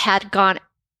everything that had gone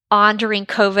on during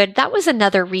COVID, that was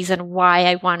another reason why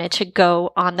I wanted to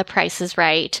go on The Price is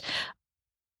Right.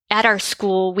 At our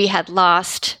school, we had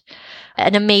lost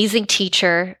an amazing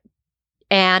teacher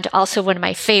and also one of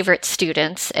my favorite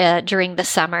students during the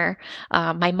summer.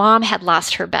 My mom had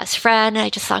lost her best friend. I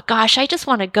just thought, gosh, I just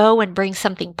want to go and bring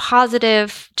something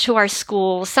positive to our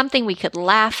school, something we could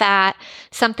laugh at,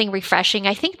 something refreshing.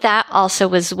 I think that also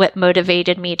was what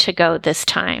motivated me to go this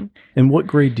time. And what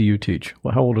grade do you teach?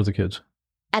 How old are the kids?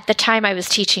 At the time, I was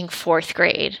teaching 4th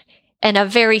grade. And a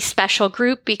very special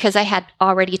group because I had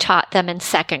already taught them in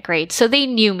 2nd grade. So they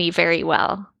knew me very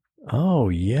well. Oh,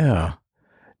 yeah.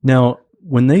 Now,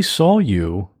 when they saw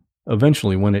you,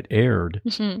 eventually when it aired,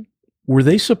 were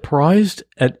they surprised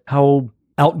at how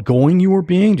outgoing you were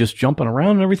being, just jumping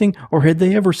around and everything? Or had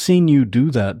they ever seen you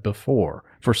do that before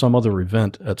for some other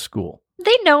event at school?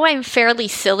 They know I'm fairly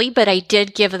silly, but I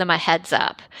did give them a heads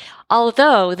up.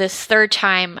 Although this 3rd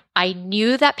time, I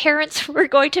knew that parents were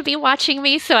going to be watching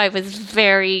me, so I was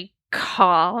very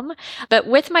calm. But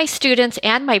with my students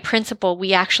and my principal,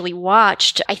 we actually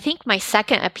watched, I think, my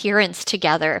 2nd appearance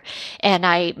together. And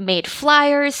I made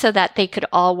flyers so that they could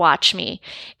all watch me.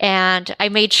 And I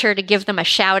made sure to give them a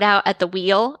shout out at the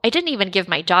wheel. I didn't even give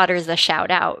my daughters a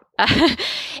shout out.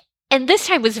 And this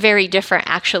time was very different,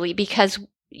 actually, because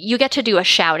you get to do a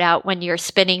shout out when you're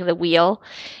spinning the wheel.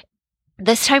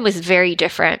 This time was very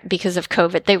different because of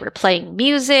COVID. They were playing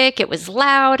music. It was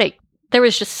loud. There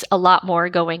was just a lot more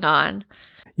going on.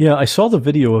 Yeah, I saw the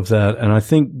video of that, and I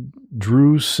think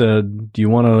Drew said, "Do you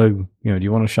want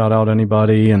to shout out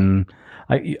anybody?" And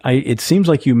it seems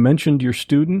like you mentioned your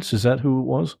students. Is that who it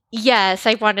was? Yes,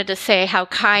 I wanted to say how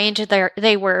kind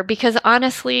they were because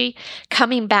honestly,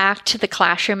 coming back to the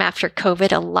classroom after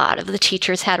COVID, a lot of the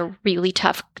teachers had a really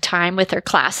tough time with their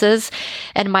classes,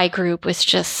 and my group was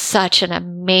just such an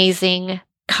amazing,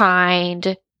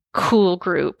 kind, cool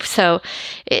group. So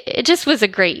it just was a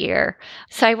great year.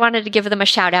 So I wanted to give them a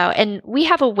shout out. And we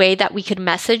have a way that we could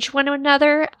message one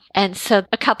another. And so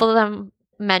a couple of them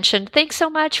mentioned, thanks so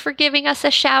much for giving us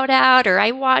a shout out, or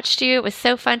I watched you. It was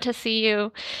so fun to see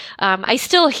you. I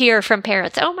still hear from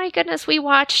parents, oh my goodness, we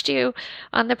watched you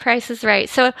on The Price is Right.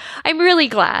 So I'm really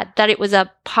glad that it was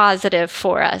a positive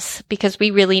for us because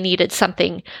we really needed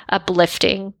something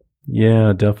uplifting.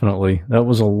 Yeah, definitely. That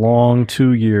was a long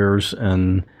 2 years,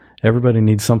 and everybody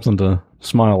needs something to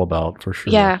smile about for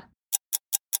sure. Yeah.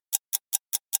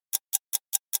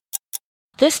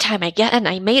 This time again,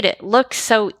 I made it look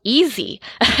so easy.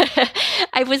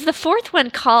 I was the 4th one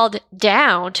called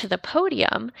down to the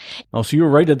podium. Oh, so you were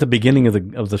right at the beginning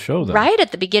of the show then. Right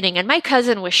at the beginning. And my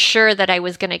cousin was sure that I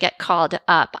was going to get called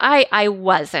up. I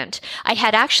wasn't. I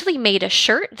had actually made a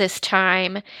shirt this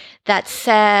time that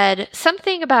said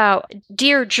something about,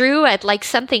 Dear Drew, I'd like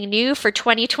something new for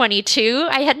 2022.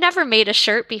 I had never made a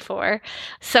shirt before.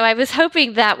 So I was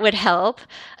hoping that would help.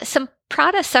 Some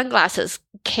Prada sunglasses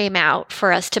came out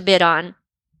for us to bid on.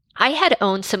 I had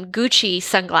owned some Gucci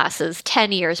sunglasses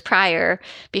 10 years prior,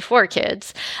 before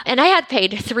kids, and I had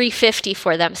paid $350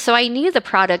 for them. So I knew the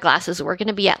Prada glasses were going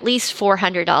to be at least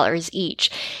 $400 each.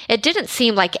 It didn't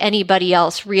seem like anybody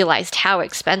else realized how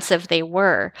expensive they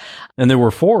were. And there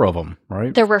were 4 of them,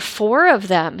 right? There were 4 of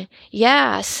them.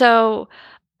 Yeah. So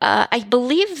I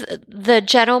believe the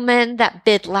gentleman that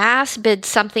bid last bid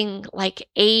something like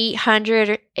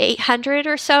 800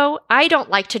 or so. I don't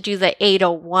like to do the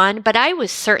 801, but I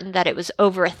was certain that it was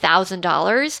over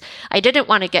 $1,000. I didn't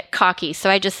want to get cocky, so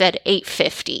I just said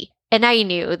 850. And I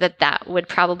knew that would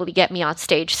probably get me on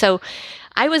stage. So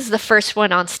I was the first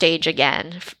one on stage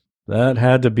again. That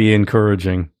had to be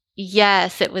encouraging.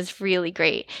 Yes, it was really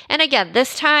great. And again,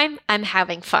 this time I'm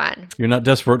having fun. You're not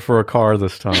desperate for a car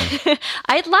this time.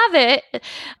 I'd love it.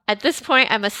 At this point,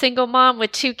 I'm a single mom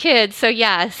with 2 kids. So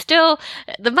yeah, still,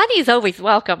 the money's always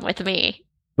welcome with me.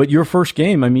 But your first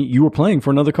game, I mean, you were playing for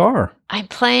another car. I'm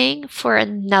playing for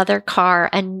another car,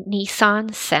 a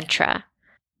Nissan Sentra.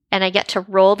 And I get to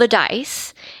roll the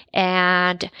dice.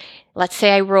 And let's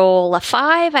say I roll a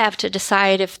 5. I have to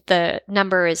decide if the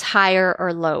number is higher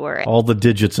or lower. All the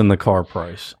digits in the car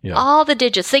price. Yeah. All the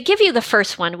digits. They give you the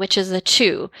first one, which is a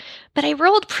 2. But I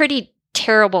rolled pretty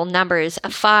terrible numbers, a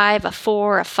 5, a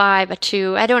 4, a 5, a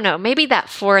 2. I don't know. Maybe that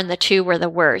 4 and the 2 were the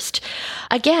worst.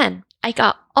 Again, I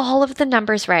got all of the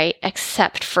numbers right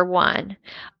except for 1.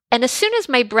 And as soon as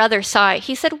my brother saw it,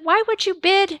 he said, why would you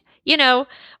bid?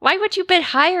 Why would you bid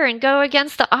higher and go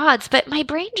against the odds? But my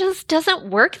brain just doesn't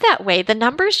work that way. The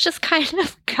numbers just kind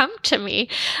of come to me.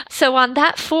 So on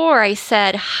that 4, I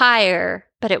said higher,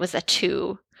 but it was a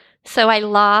 2. So I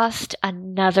lost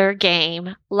another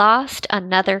game, lost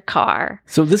another car.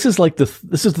 So this is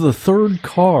the third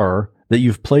car that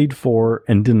you've played for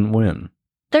and didn't win.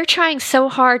 They're trying so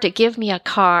hard to give me a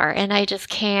car, and I just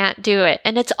can't do it.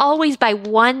 And it's always by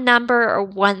one number or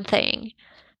one thing.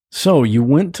 So you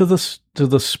went to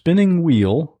the spinning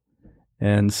wheel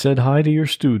and said hi to your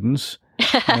students,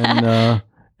 and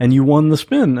you won the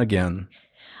spin again.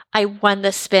 I won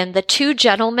the spin. The 2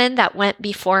 gentlemen that went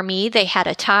before me, they had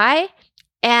a tie.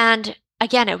 And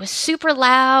again, it was super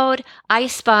loud. I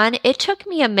spun. It took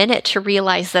me a minute to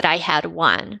realize that I had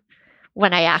won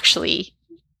when I actually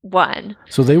won.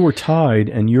 So they were tied,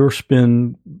 and your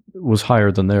spin was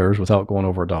higher than theirs without going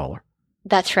over $1.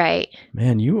 That's right.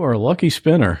 Man, you are a lucky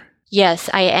spinner. Yes,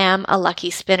 I am a lucky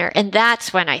spinner. And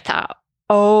that's when I thought,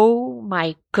 oh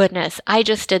my goodness, I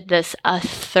just did this a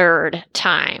 3rd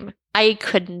time. I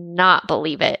could not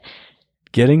believe it.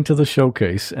 Getting to the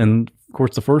showcase, and of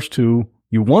course the first 2,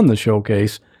 you won the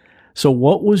showcase. So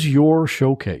what was your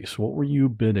showcase? What were you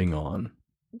bidding on?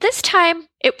 This time,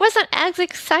 it wasn't as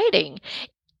exciting.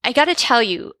 I got to tell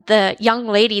you, the young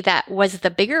lady that was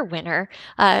the bigger winner,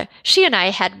 she and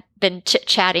I had been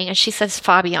chit-chatting, and she says,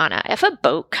 Fabiana, if a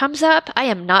boat comes up, I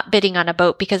am not bidding on a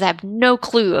boat because I have no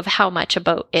clue of how much a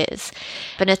boat is.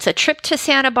 But it's a trip to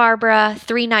Santa Barbara,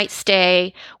 3-night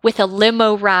stay with a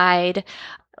limo ride.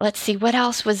 Let's see, what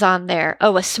else was on there?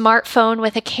 Oh, a smartphone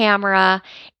with a camera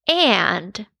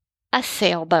and a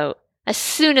sailboat. As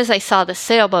soon as I saw the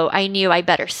sailboat, I knew I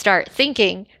better start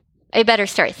thinking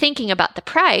about the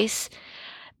price,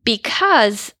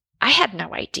 because I had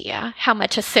no idea how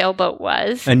much a sailboat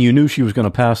was. And you knew she was going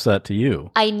to pass that to you.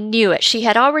 I knew it. She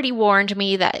had already warned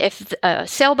me that if a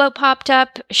sailboat popped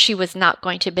up, she was not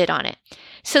going to bid on it.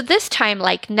 So this time,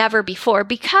 like never before,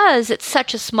 because it's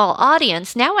such a small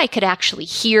audience, now I could actually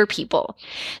hear people.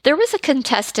 There was a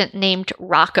contestant named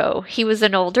Rocco. He was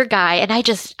an older guy, and I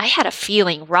had a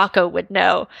feeling Rocco would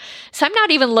know. So I'm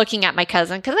not even looking at my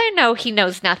cousin because I know he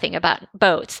knows nothing about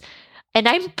boats. And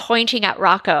I'm pointing at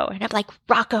Rocco, and I'm like,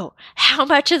 Rocco, how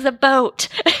much is a boat?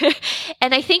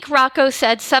 And I think Rocco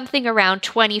said something around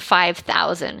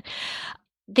 25,000.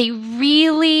 They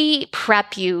really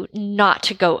prep you not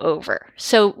to go over.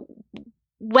 So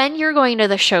when you're going to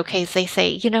the showcase, they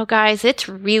say, guys, it's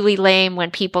really lame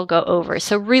when people go over.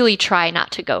 So really try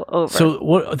not to go over. So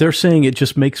what they're saying, it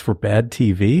just makes for bad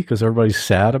TV because everybody's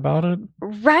sad about it?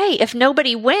 Right. If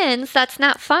nobody wins, that's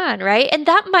not fun, right? And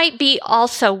that might be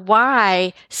also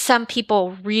why some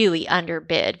people really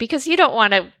underbid, because you don't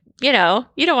want to, you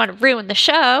don't want to ruin the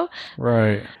show.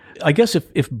 Right. I guess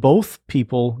if both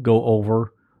people go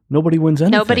over, nobody wins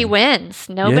anything. Nobody wins.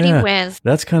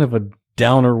 That's kind of a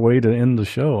downer way to end the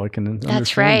show. I can understand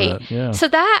That's right. that. Yeah. So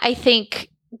that, I think,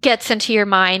 gets into your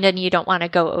mind, and you don't want to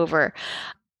go over.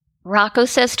 Rocco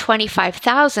says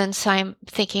 25,000, so I'm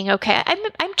thinking, okay,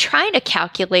 I'm trying to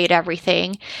calculate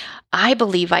everything. I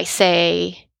believe I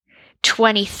say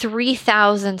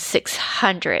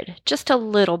 23,600, just a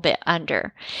little bit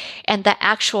under. And the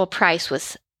actual price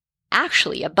was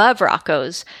actually above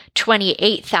Rocco's,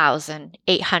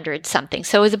 28,800 something.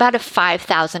 So it was about a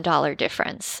 $5,000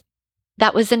 difference.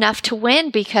 That was enough to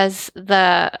win because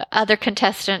the other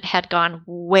contestant had gone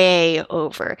way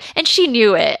over, and she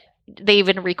knew it. They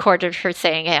even recorded her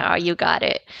saying, "Oh, you got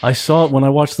it." I saw it when I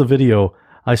watched the video.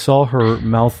 I saw her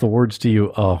mouth the words to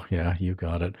you. Oh, yeah, you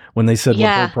got it. When they said what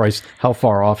her price, how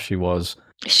far off she was.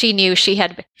 She knew she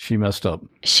messed up.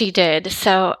 She did.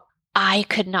 So I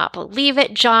could not believe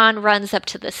it. John runs up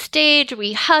to the stage.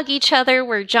 We hug each other.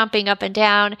 We're jumping up and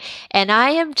down. And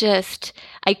I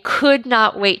could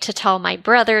not wait to tell my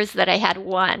brothers that I had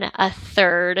won a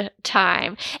 3rd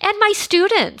time. And my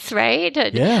students, right?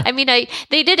 Yeah. I mean,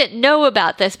 they didn't know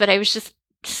about this, but I was just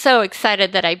so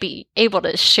excited that I'd be able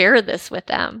to share this with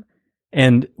them.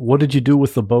 And what did you do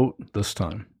with the boat this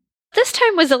time? This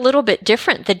time was a little bit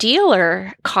different. The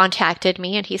dealer contacted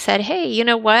me and he said, hey, you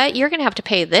know what? You're going to have to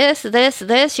pay this.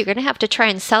 You're going to have to try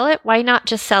and sell it. Why not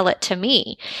just sell it to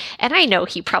me? And I know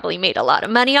he probably made a lot of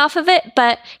money off of it,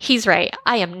 but he's right.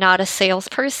 I am not a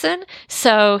salesperson.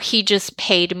 So he just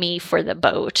paid me for the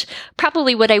boat.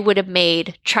 Probably what I would have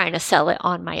made trying to sell it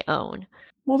on my own.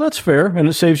 Well, that's fair. And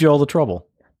it saves you all the trouble.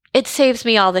 It saves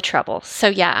me all the trouble. So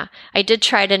yeah, I did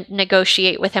try to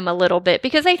negotiate with him a little bit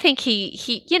because I think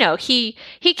he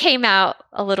came out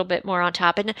a little bit more on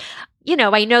top. And,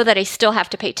 I know that I still have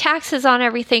to pay taxes on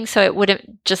everything, so it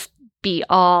wouldn't just be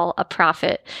all a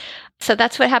profit. So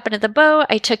that's what happened at the boat.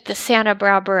 I took the Santa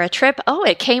Barbara trip. Oh,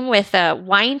 it came with a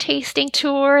wine tasting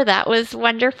tour. That was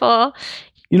wonderful.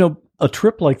 A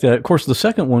trip like that, of course, the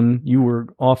second one, you were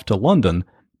off to London,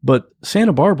 but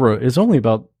Santa Barbara is only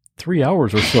about 3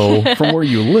 hours or so from where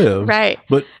you live. Right.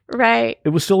 But right. It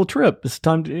was still a trip. It's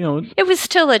time to, It was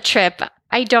still a trip.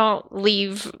 I don't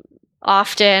leave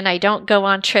often. I don't go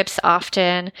on trips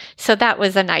often. So that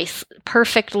was a nice,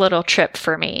 perfect little trip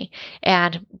for me.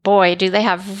 And boy, do they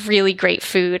have really great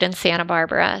food in Santa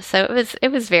Barbara. So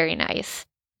it was very nice.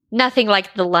 Nothing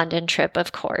like the London trip,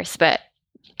 of course, but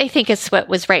I think it's what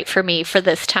was right for me for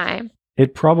this time.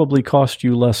 It probably cost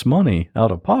you less money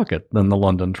out of pocket than the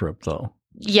London trip, though.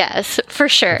 Yes, for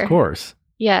sure. Of course.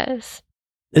 Yes.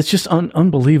 It's just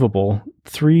unbelievable.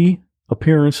 3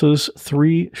 appearances,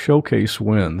 3 showcase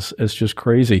wins. It's just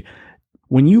crazy.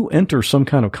 When you enter some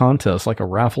kind of contest, like a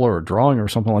raffle or a drawing or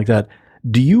something like that,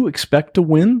 do you expect to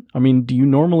win? I mean, do you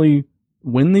normally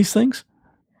win these things?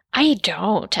 I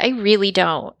don't. I really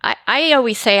don't. I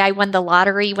always say I won the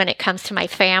lottery when it comes to my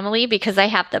family because I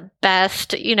have the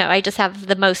best, I just have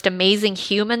the most amazing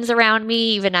humans around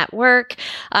me, even at work.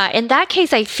 In that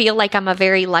case, I feel like I'm a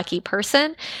very lucky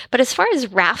person. But as far as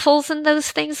raffles and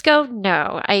those things go,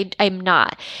 no, I'm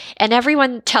not. And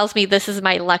everyone tells me this is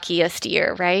my luckiest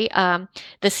year, right?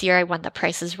 This year I won The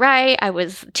Price is Right. I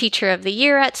was Teacher of the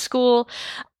Year at school.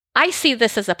 I see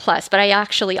this as a plus, but I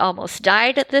actually almost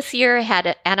died this year. I had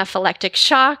an anaphylactic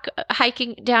shock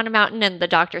hiking down a mountain, and the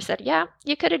doctor said, yeah,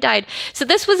 you could have died. So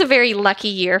this was a very lucky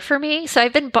year for me. So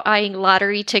I've been buying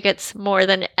lottery tickets more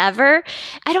than ever.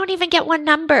 I don't even get one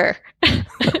number.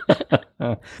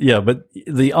 Yeah, but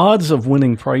the odds of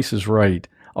winning Price is Right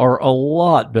are a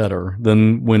lot better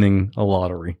than winning a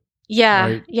lottery. Yeah,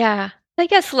 right? Yeah. I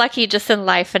guess lucky just in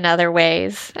life in other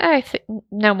ways. I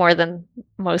no more than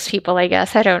most people, I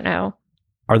guess. I don't know.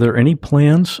 Are there any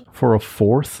plans for a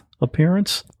 4th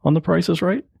appearance on The Price is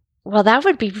Right? Well, that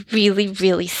would be really,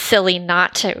 really silly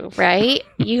not to, right?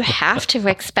 You have to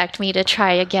expect me to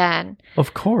try again.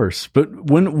 Of course. But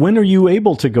when are you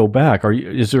able to go back?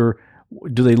 Do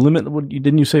they limit,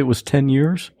 didn't you say it was 10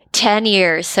 years? 10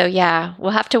 years. So yeah,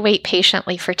 we'll have to wait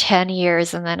patiently for 10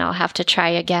 years and then I'll have to try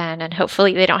again. And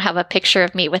hopefully they don't have a picture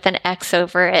of me with an X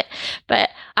over it.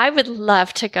 But I would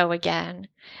love to go again.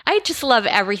 I just love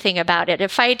everything about it.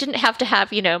 If I didn't have to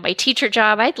have, my teacher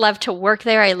job, I'd love to work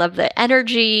there. I love the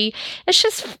energy. It's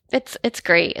just, it's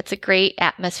great. It's a great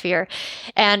atmosphere.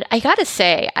 And I got to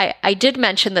say, I did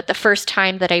mention that the first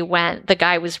time that I went, the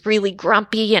guy was really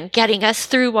grumpy and getting us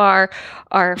through our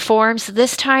forms.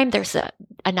 This time there's a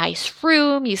nice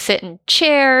room. You sit in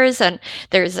chairs and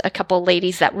there's a couple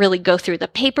ladies that really go through the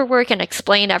paperwork and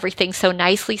explain everything so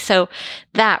nicely. So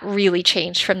that really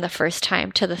changed from the first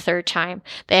time to the third time.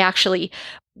 They actually,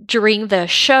 during the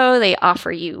show, they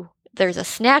offer you, there's a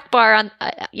snack bar on,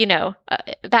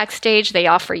 backstage. They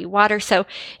offer you water. So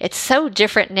it's so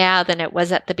different now than it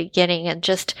was at the beginning. And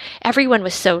just everyone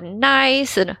was so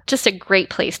nice and just a great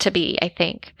place to be, I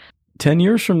think. 10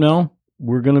 years from now,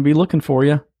 we're going to be looking for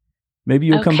you. Maybe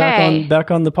you'll come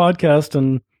back on the podcast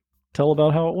and tell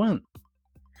about how it went.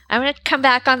 I'm going to come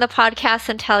back on the podcast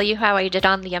and tell you how I did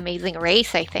on The Amazing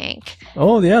Race, I think.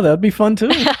 Oh, yeah, that'd be fun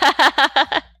too.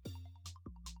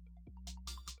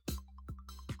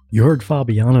 You heard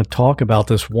Fabiana talk about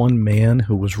this one man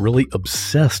who was really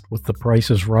obsessed with The Price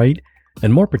is Right,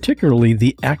 and more particularly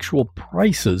the actual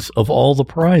prices of all the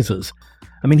prizes.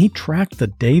 I mean, he tracked the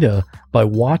data by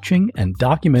watching and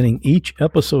documenting each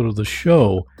episode of the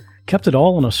show, kept it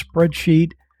all in a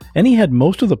spreadsheet, and he had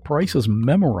most of the prices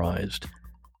memorized.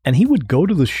 And he would go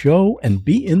to the show and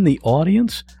be in the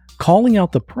audience, calling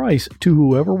out the price to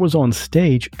whoever was on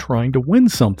stage trying to win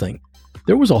something.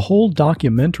 There was a whole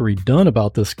documentary done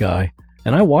about this guy,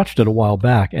 and I watched it a while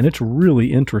back, and it's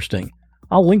really interesting.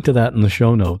 I'll link to that in the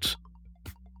show notes.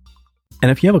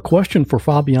 And if you have a question for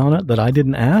Fabiana that I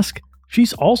didn't ask,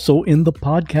 she's also in the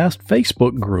podcast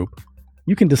Facebook group.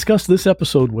 You can discuss this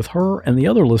episode with her and the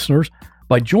other listeners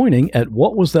by joining at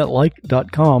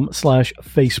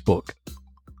whatwasthatlike.com/Facebook.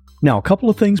 Now, a couple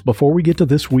of things before we get to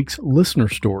this week's listener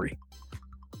story.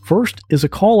 First is a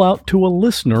call out to a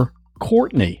listener,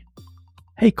 Courtney.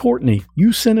 Hey, Courtney,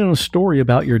 you sent in a story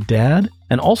about your dad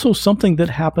and also something that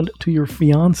happened to your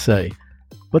fiance.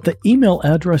 But the email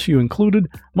address you included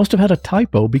must have had a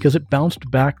typo because it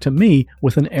bounced back to me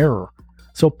with an error.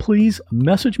 So please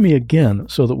message me again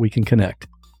so that we can connect.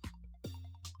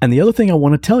 And the other thing I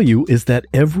want to tell you is that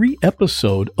every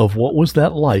episode of What Was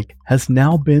That Like has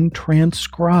now been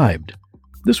transcribed.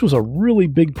 This was a really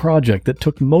big project that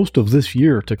took most of this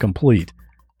year to complete.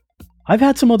 I've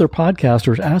had some other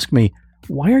podcasters ask me,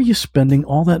 why are you spending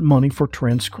all that money for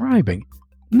transcribing?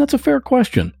 And that's a fair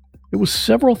question. It was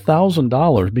several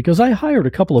 $1,000s because I hired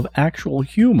a couple of actual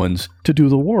humans to do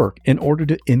the work in order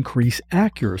to increase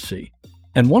accuracy.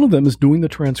 And one of them is doing the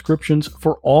transcriptions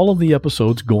for all of the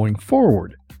episodes going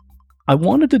forward. I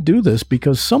wanted to do this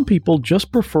because some people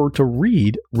just prefer to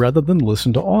read rather than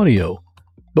listen to audio.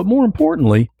 But more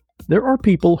importantly, there are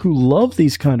people who love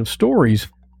these kind of stories,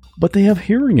 but they have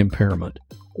hearing impairment,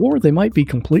 or they might be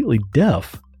completely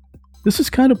deaf. This is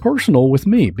kind of personal with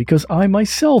me because I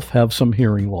myself have some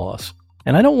hearing loss,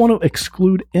 and I don't want to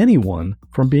exclude anyone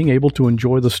from being able to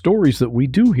enjoy the stories that we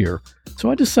do here,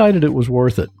 so I decided it was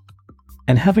worth it.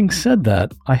 And having said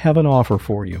that, I have an offer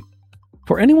for you.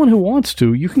 For anyone who wants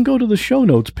to, you can go to the show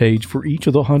notes page for each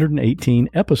of the 118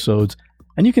 episodes,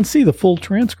 and you can see the full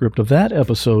transcript of that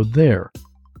episode there.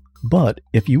 But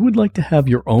if you would like to have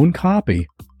your own copy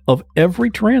of every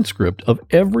transcript of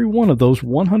every one of those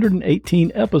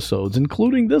 118 episodes,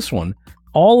 including this one,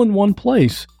 all in one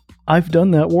place, I've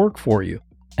done that work for you.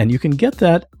 And you can get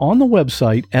that on the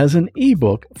website as an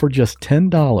ebook for just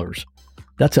 $10.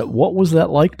 That's at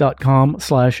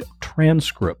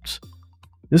whatwasthatlike.com/transcripts.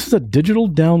 This is a digital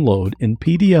download in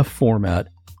PDF format,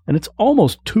 and it's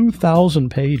almost 2,000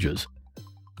 pages.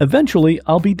 Eventually,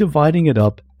 I'll be dividing it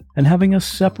up and having a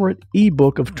separate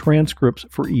ebook of transcripts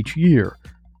for each year.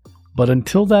 But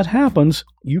until that happens,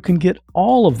 you can get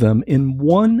all of them in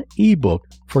one ebook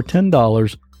for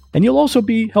 $10, and you'll also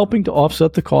be helping to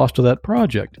offset the cost of that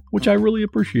project, which I really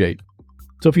appreciate.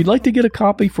 So if you'd like to get a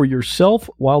copy for yourself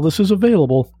while this is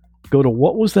available, go to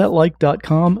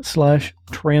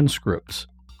whatwasthatlike.com/transcripts.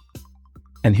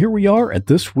 And here we are at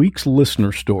this week's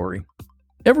listener story.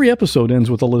 Every episode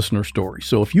ends with a listener story,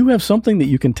 so if you have something that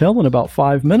you can tell in about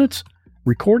 5 minutes,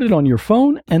 record it on your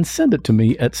phone and send it to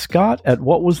me at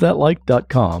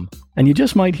scott@whatwasthatlike.com, and you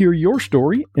just might hear your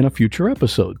story in a future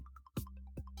episode.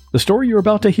 The story you're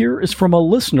about to hear is from a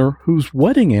listener whose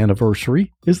wedding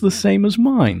anniversary is the same as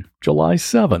mine, July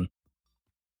 7.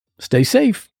 Stay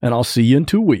safe, and I'll see you in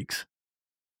 2 weeks.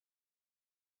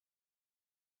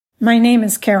 My name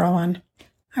is Carolyn.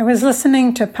 I was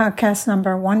listening to podcast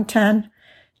number 110,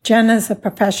 Jen is a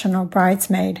Professional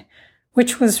Bridesmaid,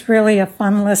 which was really a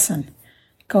fun listen.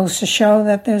 It goes to show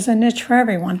that there's a niche for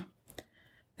everyone.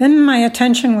 Then my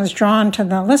attention was drawn to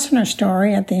the listener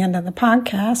story at the end of the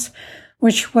podcast,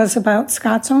 which was about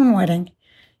Scott's own wedding.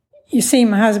 You see,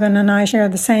 my husband and I share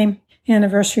the same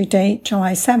anniversary date,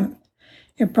 July 7th.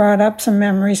 It brought up some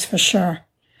memories for sure.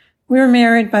 We were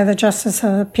married by the Justice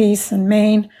of the Peace in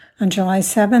Maine on July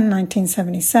 7,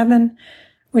 1977,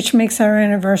 which makes our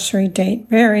anniversary date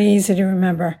very easy to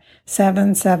remember,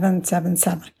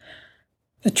 7777.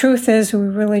 The truth is, we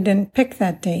really didn't pick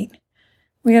that date.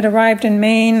 We had arrived in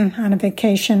Maine on a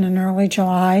vacation in early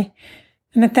July,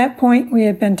 and at that point we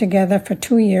had been together for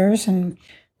 2 years, and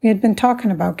we had been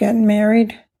talking about getting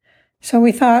married. So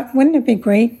we thought, wouldn't it be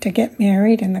great to get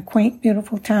married in the quaint,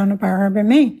 beautiful town of Bar Harbor,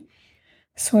 Maine?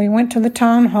 So we went to the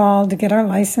town hall to get our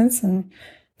license and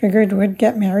figured we'd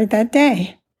get married that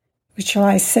day. It was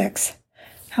July 6th.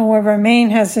 However,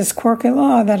 Maine has this quirky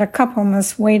law that a couple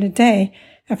must wait a day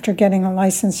after getting a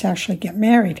license to actually get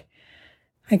married.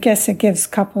 I guess it gives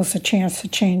couples a chance to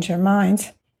change their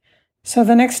minds. So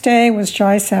the next day was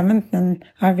July 7th, and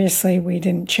obviously we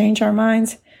didn't change our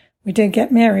minds. We did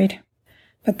get married.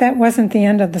 But that wasn't the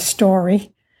end of the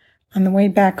story. On the way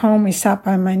back home, we stopped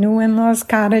by my new in-laws'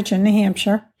 cottage in New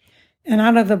Hampshire, and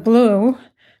out of the blue,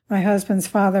 my husband's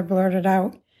father blurted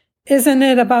out, "Isn't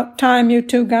it about time you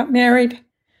two got married?"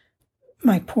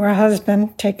 My poor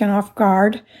husband, taken off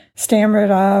guard, stammered,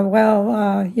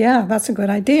 yeah, that's a good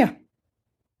idea.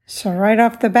 So right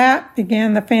off the bat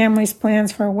began the family's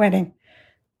plans for a wedding.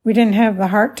 We didn't have the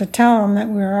heart to tell them that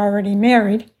we were already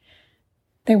married.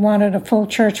 They wanted a full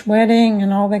church wedding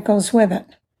and all that goes with it.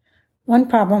 One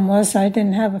problem was I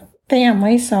didn't have a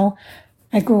family, so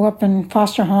I grew up in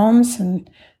foster homes and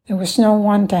there was no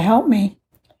one to help me.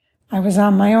 I was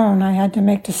on my own. I had to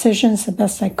make decisions the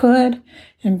best I could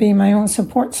and be my own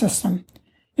support system.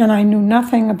 And I knew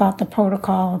nothing about the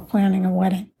protocol of planning a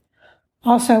wedding.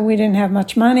 Also, we didn't have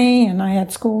much money, and I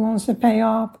had school loans to pay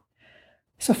off.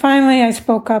 So finally, I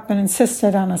spoke up and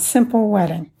insisted on a simple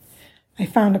wedding. I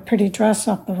found a pretty dress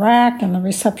off the rack, and the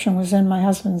reception was in my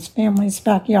husband's family's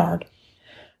backyard.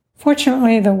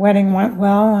 Fortunately, the wedding went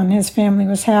well, and his family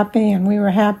was happy, and we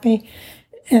were happy,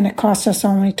 and it cost us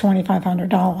only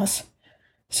 $2,500.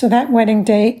 So that wedding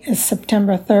date is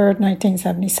September 3rd,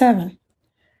 1977,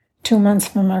 2 months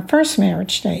from our first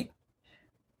marriage date.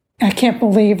 I can't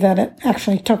believe that it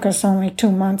actually took us only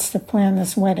 2 months to plan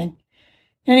this wedding.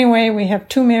 Anyway, we have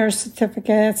 2 marriage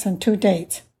certificates and 2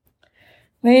 dates.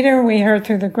 Later, we heard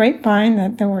through the grapevine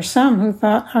that there were some who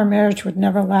thought our marriage would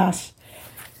never last,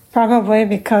 probably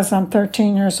because I'm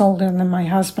 13 years older than my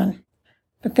husband.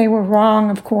 But they were wrong,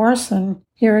 of course, and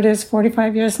here it is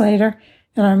 45 years later,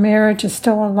 and our marriage is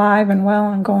still alive and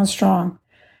well and going strong.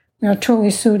 We are truly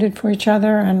suited for each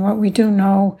other, and what we do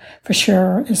know for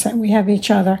sure is that we have each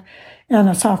other and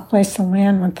a soft place to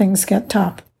land when things get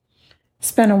tough.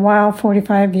 It's been a wild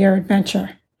 45-year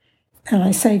adventure. And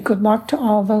I say good luck to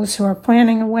all those who are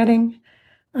planning a wedding.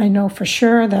 I know for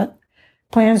sure that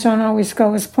plans don't always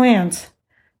go as plans.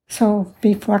 So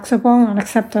be flexible and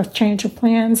accept a change of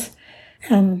plans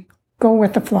and go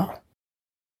with the flow.